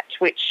of that,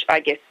 which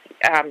I guess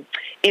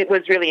it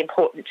was really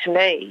important to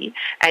me,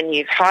 and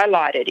you've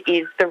highlighted,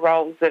 is the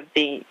roles of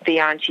the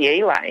Auntie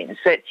Elaines.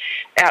 That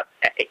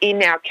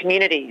in our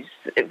communities,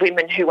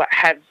 women who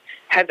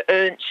have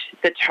earned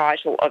the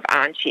title of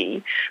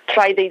auntie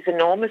play these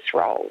enormous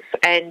roles.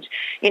 And,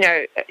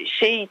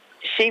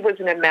 she was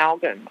an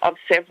amalgam of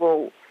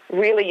several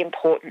really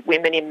important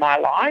women in my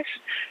life.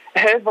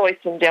 Her voice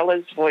and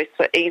Della's voice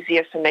were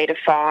easier for me to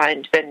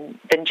find than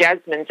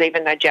Jasmine's,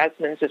 even though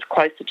Jasmine's was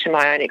closer to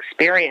my own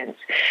experience,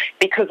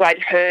 because I'd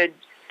heard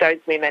those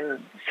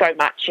women so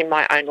much in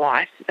my own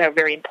life. They were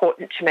very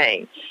important to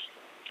me.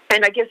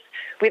 And I guess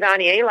with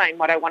Auntie Elaine,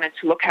 what I wanted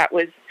to look at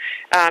was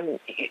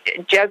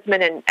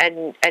Jasmine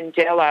and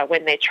Della,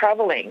 when they're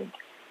travelling,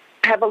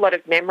 have a lot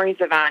of memories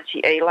of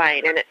Auntie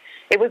Elaine. And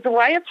it was a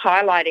way of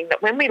highlighting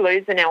that when we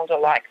lose an elder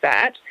like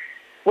that,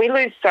 we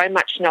lose so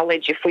much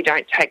knowledge if we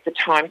don't take the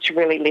time to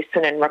really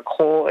listen and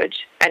record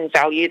and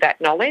value that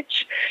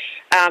knowledge.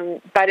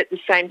 But at the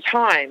same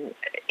time,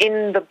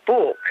 in the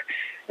book,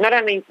 not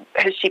only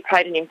has she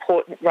played an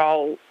important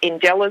role in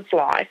Della's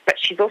life, but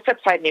she's also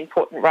played an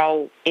important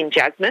role in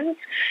Jasmine's.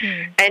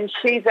 And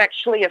she's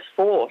actually a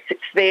force.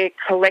 It's their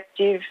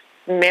collective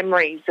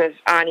memories of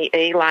Auntie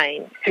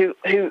Elaine who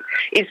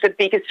is the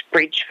biggest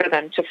bridge for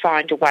them to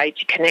find a way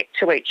to connect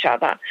to each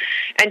other.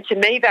 And to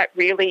me, that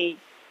really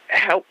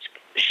helped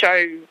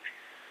show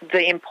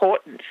the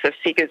importance of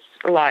figures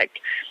like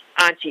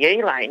Auntie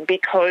Elaine,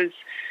 because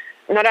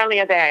not only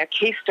are they our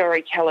key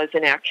storytellers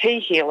and our key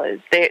healers,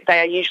 they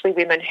are usually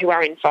women who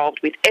are involved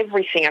with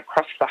everything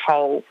across the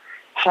whole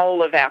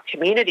of our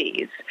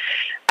communities.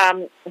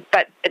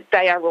 But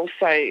they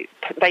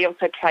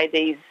also play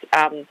these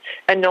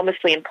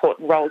enormously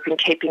important roles in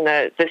keeping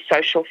the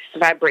social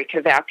fabric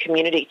of our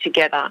community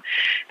together.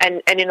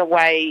 And in a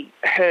way,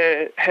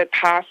 her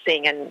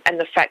passing and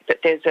the fact that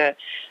there's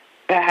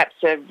perhaps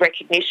a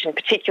recognition,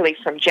 particularly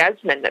from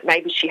Jasmine, that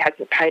maybe she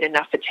hasn't paid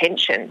enough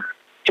attention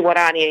to what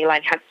Auntie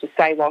Elaine has to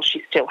say while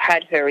she still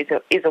had her is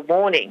a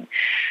warning.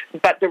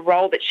 But the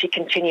role that she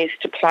continues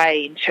to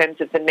play in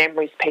terms of the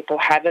memories people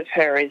have of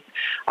her is,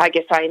 I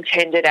guess I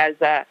intended as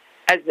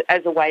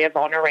a way of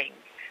honouring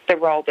the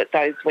role that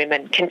those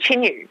women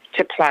continue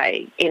to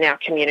play in our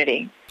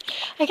community.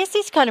 I guess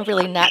this kind of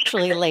really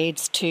naturally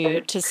leads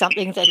to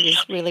something that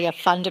is really a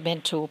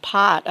fundamental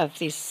part of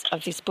this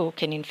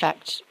book, and in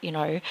fact,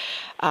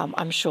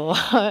 I'm sure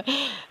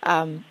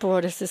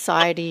broader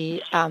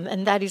society,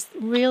 and that is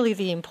really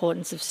the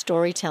importance of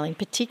storytelling,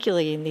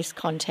 particularly in this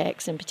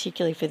context, and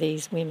particularly for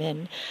these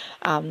women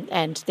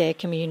and their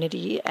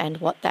community, and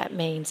what that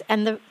means,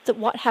 and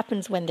what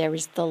happens when there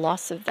is the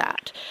loss of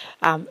that,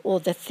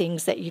 or the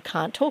things that you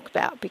can't talk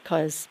about,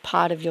 because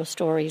part of your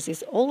stories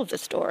is all of the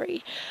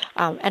story.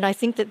 And I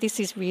think that this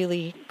is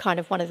really kind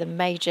of one of the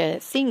major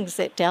things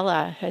that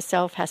Della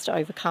herself has to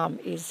overcome,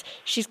 is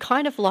she's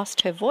kind of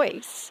lost her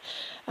voice.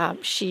 I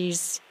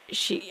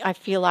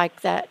feel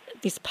like that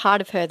this part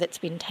of her that's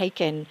been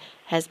taken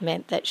has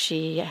meant that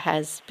she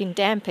has been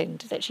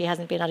dampened, that she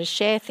hasn't been able to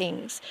share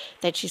things,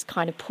 that she's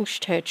kind of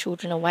pushed her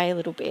children away a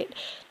little bit.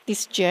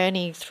 This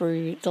journey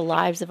through the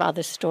lives of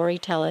other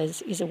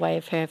storytellers is a way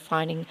of her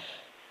finding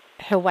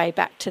her way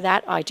back to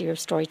that idea of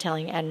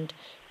storytelling and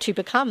to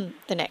become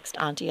the next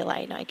Auntie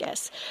Elaine, I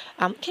guess.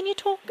 Can you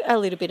talk a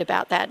little bit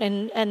about that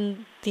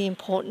and the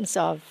importance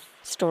of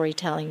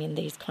storytelling in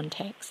these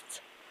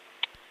contexts?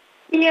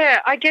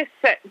 Yeah, I guess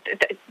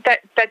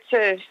that's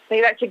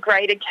a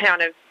great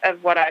account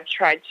of what I've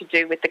tried to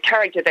do with the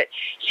character. That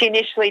she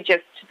initially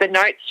the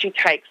notes she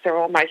takes are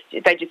almost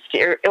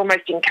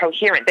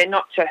incoherent. They're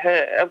not to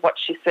her of what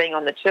she's seeing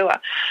on the tour.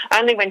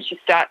 Only when she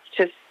starts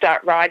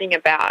writing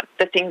about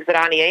the things that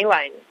Auntie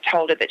Elaine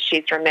told her that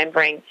she's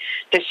remembering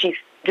does she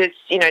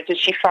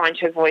find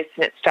her voice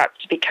and it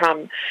starts to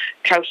become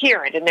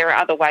coherent. And there are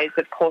other ways,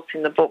 of course,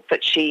 in the book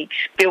that she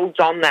builds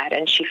on that,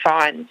 and she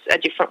finds a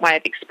different way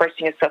of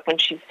expressing herself when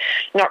she's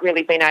not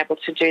really been able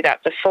to do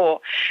that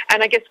before.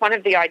 And I guess one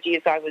of the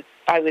ideas I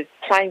was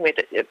playing with,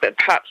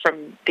 apart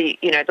from the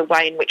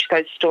way in which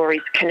those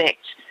stories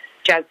connect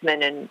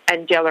Jasmine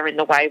and Della in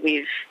the way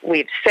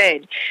we've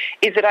said,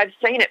 is that I've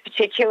seen it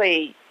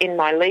particularly in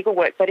my legal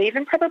work, but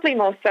even probably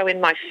more so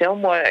in my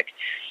film work,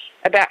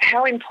 about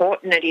how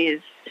important it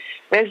is.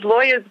 As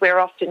lawyers, we're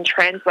often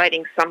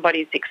translating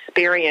somebody's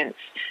experience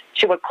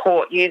to a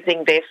court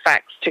using their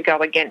facts to go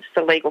against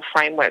the legal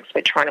frameworks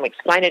we're trying to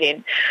explain it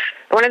in.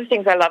 One of the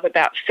things I love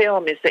about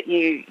film is that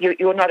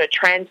you're not a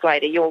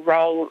translator. Your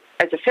role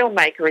as a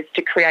filmmaker is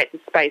to create the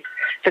space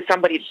for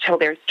somebody to tell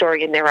their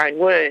story in their own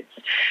words.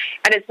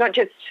 And it's not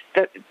just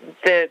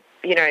the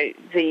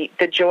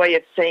joy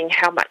of seeing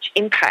how much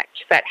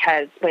impact that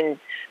has when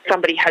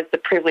somebody has the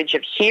privilege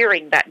of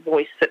hearing that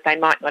voice that they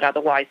might not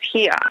otherwise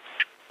hear.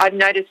 I've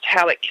noticed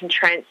how it can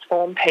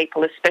transform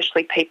people,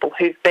 especially people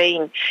who've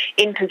been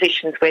in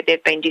positions where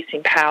they've been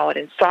disempowered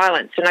and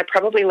silenced. And I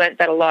probably learnt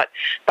that a lot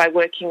by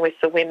working with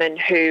the women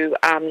who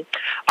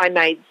I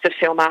made the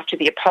film After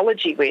the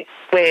Apology with,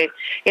 where,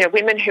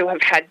 women who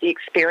have had the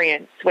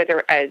experience,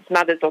 whether as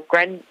mothers or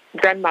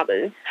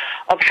grandmothers,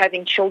 of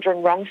having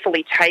children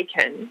wrongfully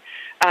taken,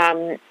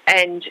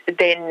 and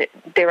then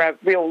there are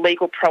real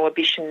legal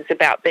prohibitions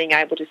about being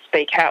able to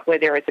speak out where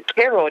there is a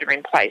care order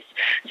in place.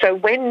 So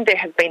when there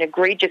have been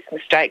egregious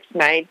mistakes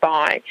made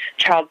by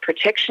child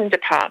protection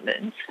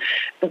departments,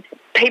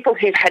 people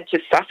who've had to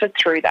suffer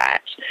through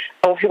that,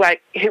 or who are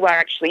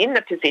actually in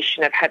the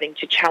position of having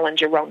to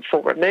challenge a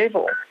wrongful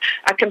removal,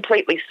 are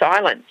completely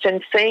silenced.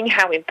 And seeing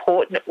how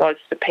important it was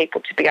for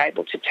people to be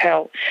able to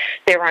tell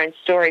their own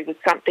story was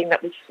something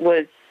that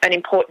was an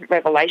important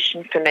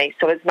revelation for me.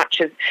 So as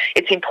much as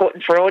it's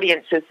important for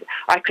audiences,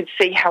 I could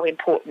see how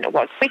important it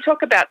was. We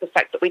talk about the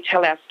fact that we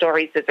tell our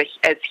stories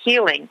as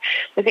healing.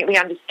 I think we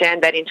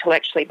understand that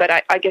intellectually, but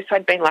I guess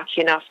I'd been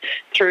lucky enough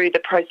through the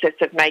process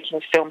of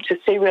making film to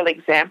see real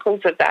examples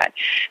of that.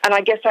 And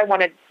I guess I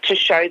wanted to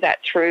show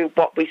that through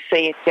what we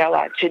see in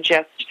Yella, to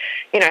just,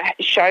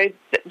 show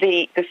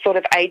the sort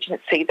of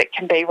agency that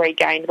can be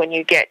regained when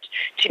you get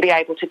to be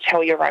able to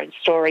tell your own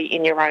story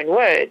in your own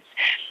words.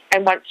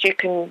 And once you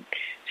can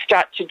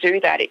start to do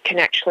that, it can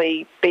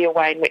actually be a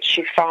way in which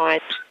you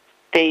find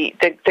the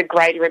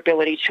greater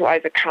ability to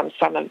overcome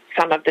some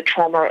of the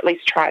trauma, or at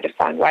least try to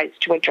find ways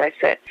to address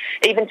it,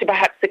 even to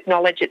perhaps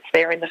acknowledge it's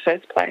there in the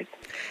first place.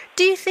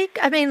 Do you think,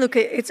 look,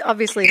 it's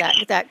obviously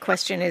that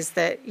question is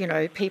that,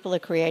 people are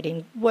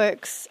creating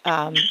works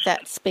that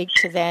speak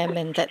to them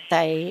and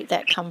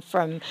that come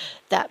from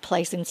that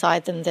place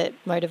inside them that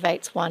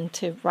motivates one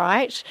to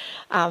write.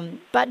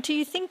 But do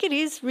you think it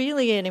is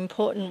really an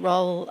important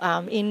role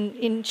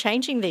in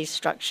changing these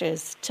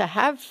structures to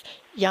have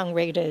young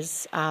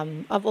readers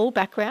of all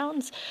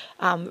backgrounds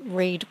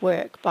read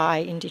work by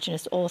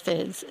Indigenous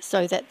authors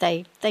so that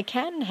they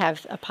can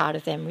have a part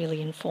of them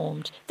really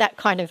informed,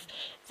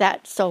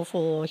 that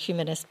soulful or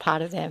humanist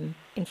part of them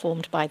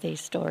informed by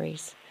these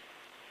stories?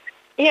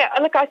 Yeah,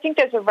 look, I think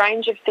there's a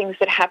range of things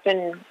that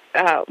happen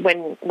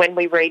when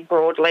we read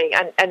broadly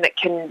and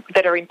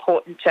that are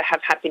important to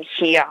have happen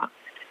here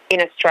in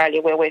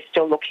Australia, where we're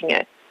still looking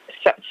at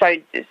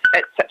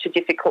it's such a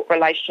difficult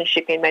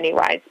relationship in many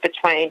ways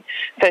between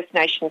First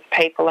Nations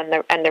people and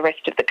the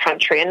rest of the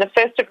country. And the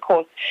first, of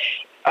course,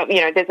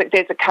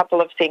 there's a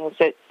couple of things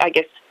that I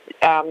guess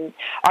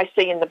I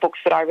see in the books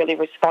that I really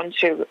respond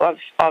to of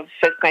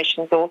First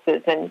Nations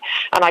authors, and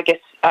I guess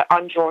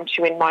I'm drawn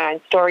to in my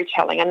own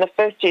storytelling. And the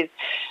first is,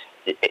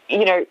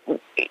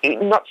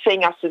 not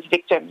seeing us as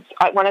victims.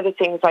 One of the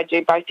things I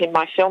do both in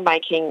my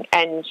filmmaking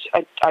and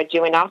I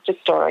do in After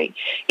Story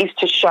is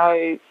to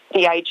show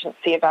the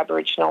agency of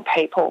Aboriginal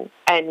people,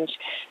 and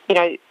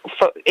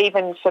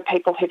even for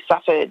people who've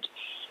suffered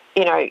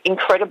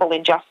incredible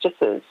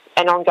injustices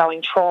and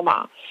ongoing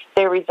trauma,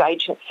 there is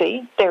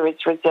agency, there is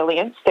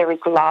resilience, there is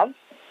love,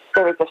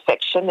 there is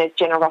affection, there's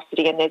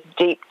generosity, and there's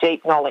deep,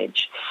 deep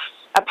knowledge.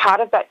 A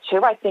part of that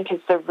too, I think, is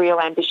the real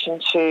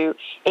ambition to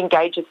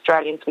engage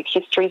Australians with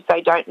histories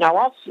they don't know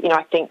of.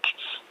 I think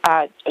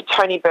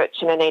Tony Birch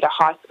and Anita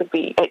Heiss would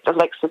be,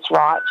 Alexis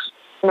Wright,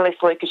 Melissa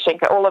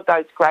Lukashenko, all of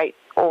those great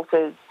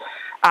authors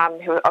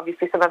who are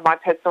obviously some of my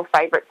personal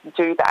favourites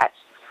do that.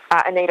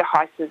 Anita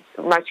Heiss's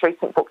most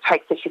recent book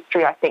takes a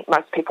history I think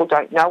most people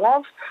don't know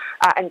of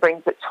and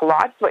brings it to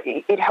life. So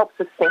it helps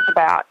us think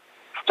about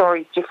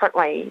stories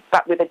differently,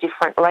 but with a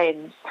different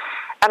lens.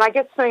 And I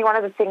guess for me, one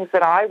of the things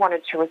that I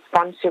wanted to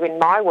respond to in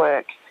my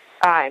work,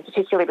 and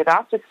particularly with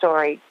After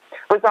Story,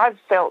 was I've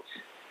felt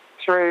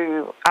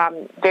through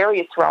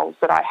various roles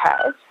that I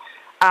have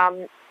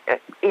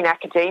in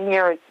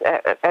academia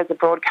as a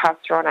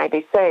broadcaster on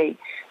ABC,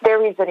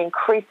 there is an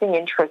increasing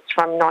interest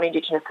from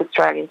non-Indigenous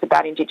Australians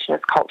about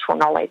Indigenous cultural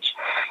knowledge,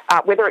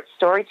 whether it's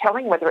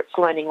storytelling, whether it's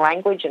learning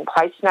language and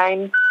place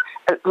names,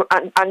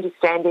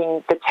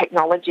 understanding the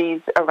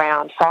technologies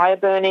around fire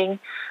burning,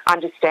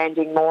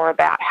 understanding more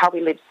about how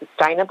we live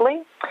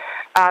sustainably.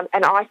 And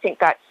I think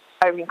that's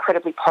an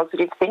incredibly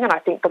positive thing, and I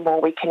think the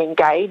more we can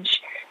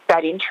engage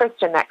that interest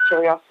and that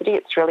curiosity,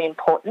 it's really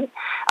important.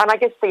 And I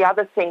guess the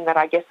other thing that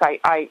I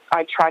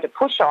try to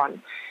push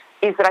on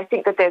is that I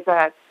think that there's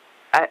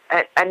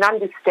an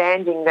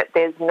understanding that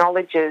there's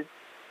knowledges,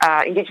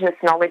 Indigenous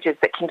knowledges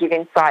that can give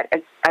insight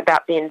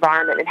about the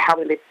environment and how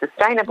we live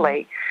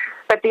sustainably.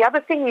 But the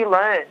other thing you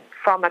learn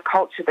from a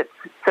culture that's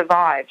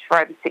survived for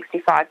over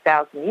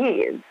 65,000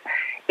 years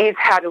is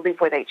how to live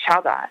with each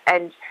other.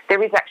 And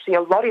there is actually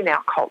a lot in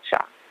our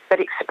culture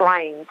that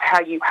explains how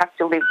you have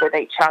to live with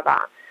each other,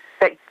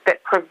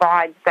 that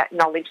provides that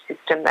knowledge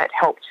system that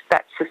helped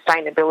that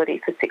sustainability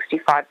for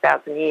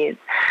 65,000 years.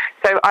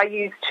 So I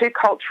use two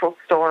cultural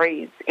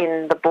stories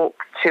in the book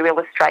to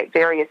illustrate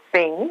various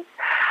things.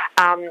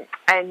 And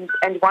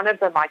one of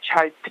them I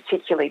chose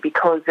particularly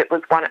because it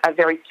was a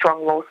very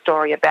strong law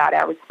story about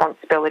our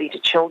responsibility to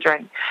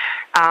children.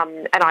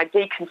 And I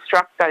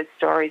deconstruct those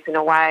stories in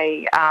a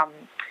way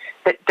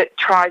that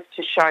tries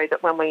to show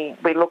that when we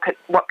look at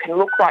what can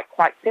look like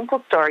quite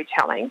simple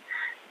storytelling,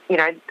 you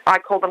know, I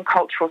call them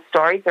cultural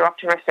stories. They're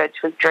often referred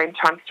to as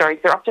Dreamtime stories.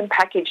 They're often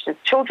packaged as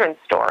children's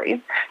stories,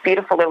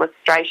 beautiful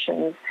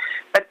illustrations.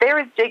 But there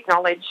is deep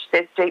knowledge,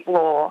 there's deep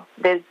lore,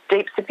 there's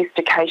deep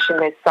sophistication,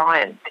 there's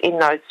science in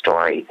those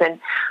stories. And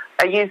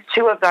I use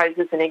two of those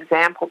as an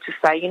example to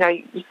say, you know,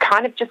 you're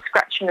kind of just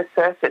scratching the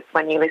surface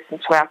when you listen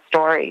to our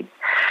stories.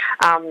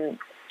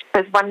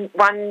 There's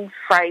one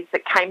phrase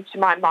that came to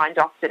my mind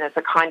often as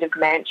a kind of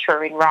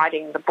mantra in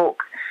writing the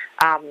book,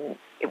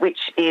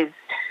 which is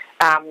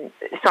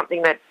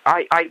something that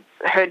I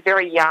heard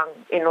very young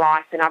in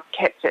life, and I've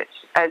kept it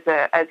as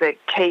a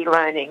key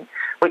learning,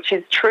 which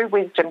is true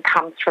wisdom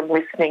comes from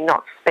listening,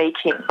 not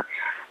speaking.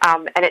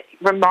 And it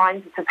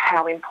reminds us of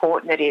how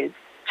important it is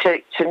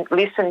to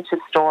listen to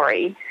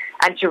story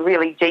and to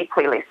really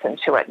deeply listen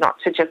to it, not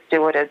to just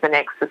do it as an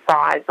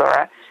exercise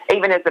or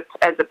even as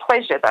a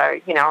pleasure, though.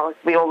 You know,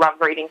 we all love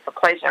reading for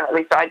pleasure, at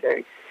least I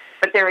do.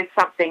 But there is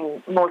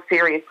something more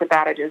serious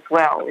about it as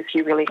well. If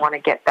you really want to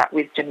get that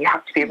wisdom, you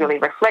have to be really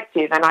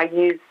reflective. And I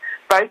use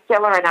both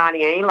Della and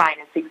Arnie Elaine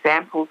as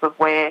examples of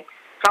where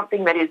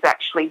something that is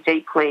actually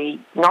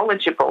deeply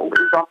knowledgeable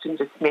is often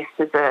dismissed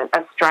as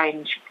a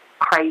strange,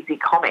 crazy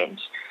comment,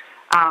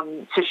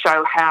 to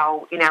show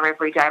how in our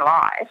everyday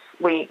life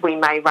we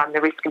may run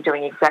the risk of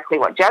doing exactly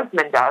what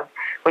Jasmine does,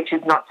 which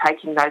is not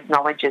taking those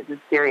knowledges as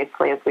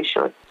seriously as we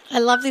should. I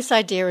love this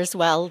idea as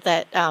well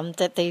that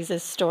that these are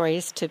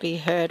stories to be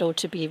heard or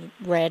to be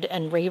read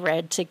and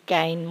reread to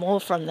gain more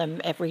from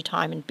them every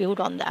time and build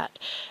on that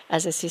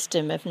as a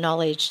system of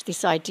knowledge.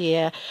 This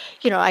idea,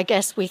 you know, I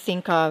guess we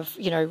think of,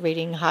 you know,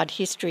 reading hard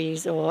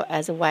histories or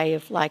as a way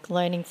of like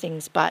learning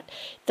things, but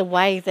the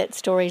way that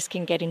stories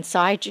can get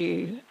inside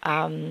you,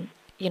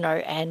 you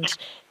know, and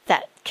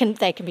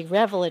they can be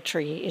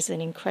revelatory is an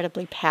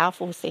incredibly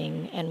powerful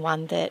thing, and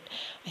one that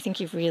I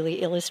think you've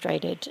really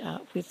illustrated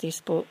with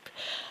this book.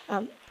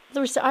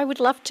 Larissa, I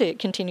would love to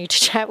continue to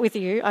chat with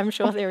you. I'm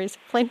sure there is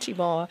plenty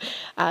more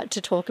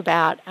to talk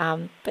about,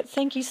 but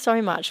thank you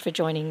so much for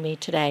joining me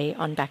today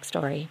on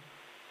Backstory.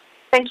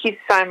 Thank you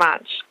so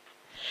much.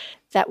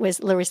 That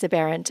was Larissa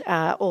Behrendt,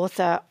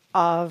 author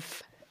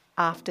of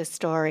After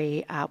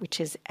Story,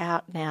 which is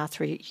out now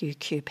through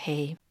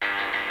UQP.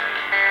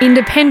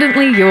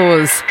 Independently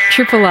yours,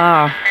 Triple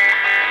R.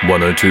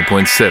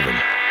 102.7.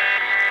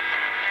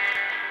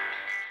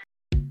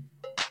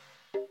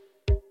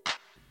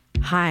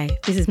 Hi,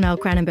 this is Mel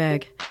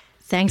Cranenberg.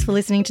 Thanks for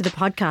listening to the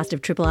podcast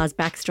of Triple R's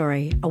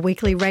Backstory, a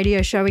weekly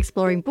radio show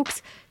exploring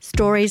books,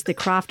 stories, the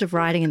craft of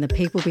writing and the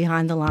people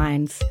behind the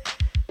lines.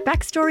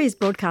 Backstory is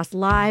broadcast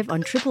live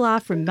on Triple R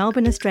from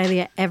Melbourne,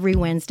 Australia every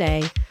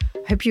Wednesday.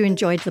 Hope you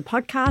enjoyed the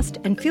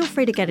podcast, and feel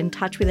free to get in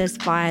touch with us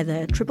via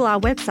the Triple R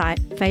website,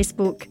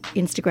 Facebook,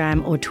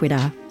 Instagram or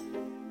Twitter.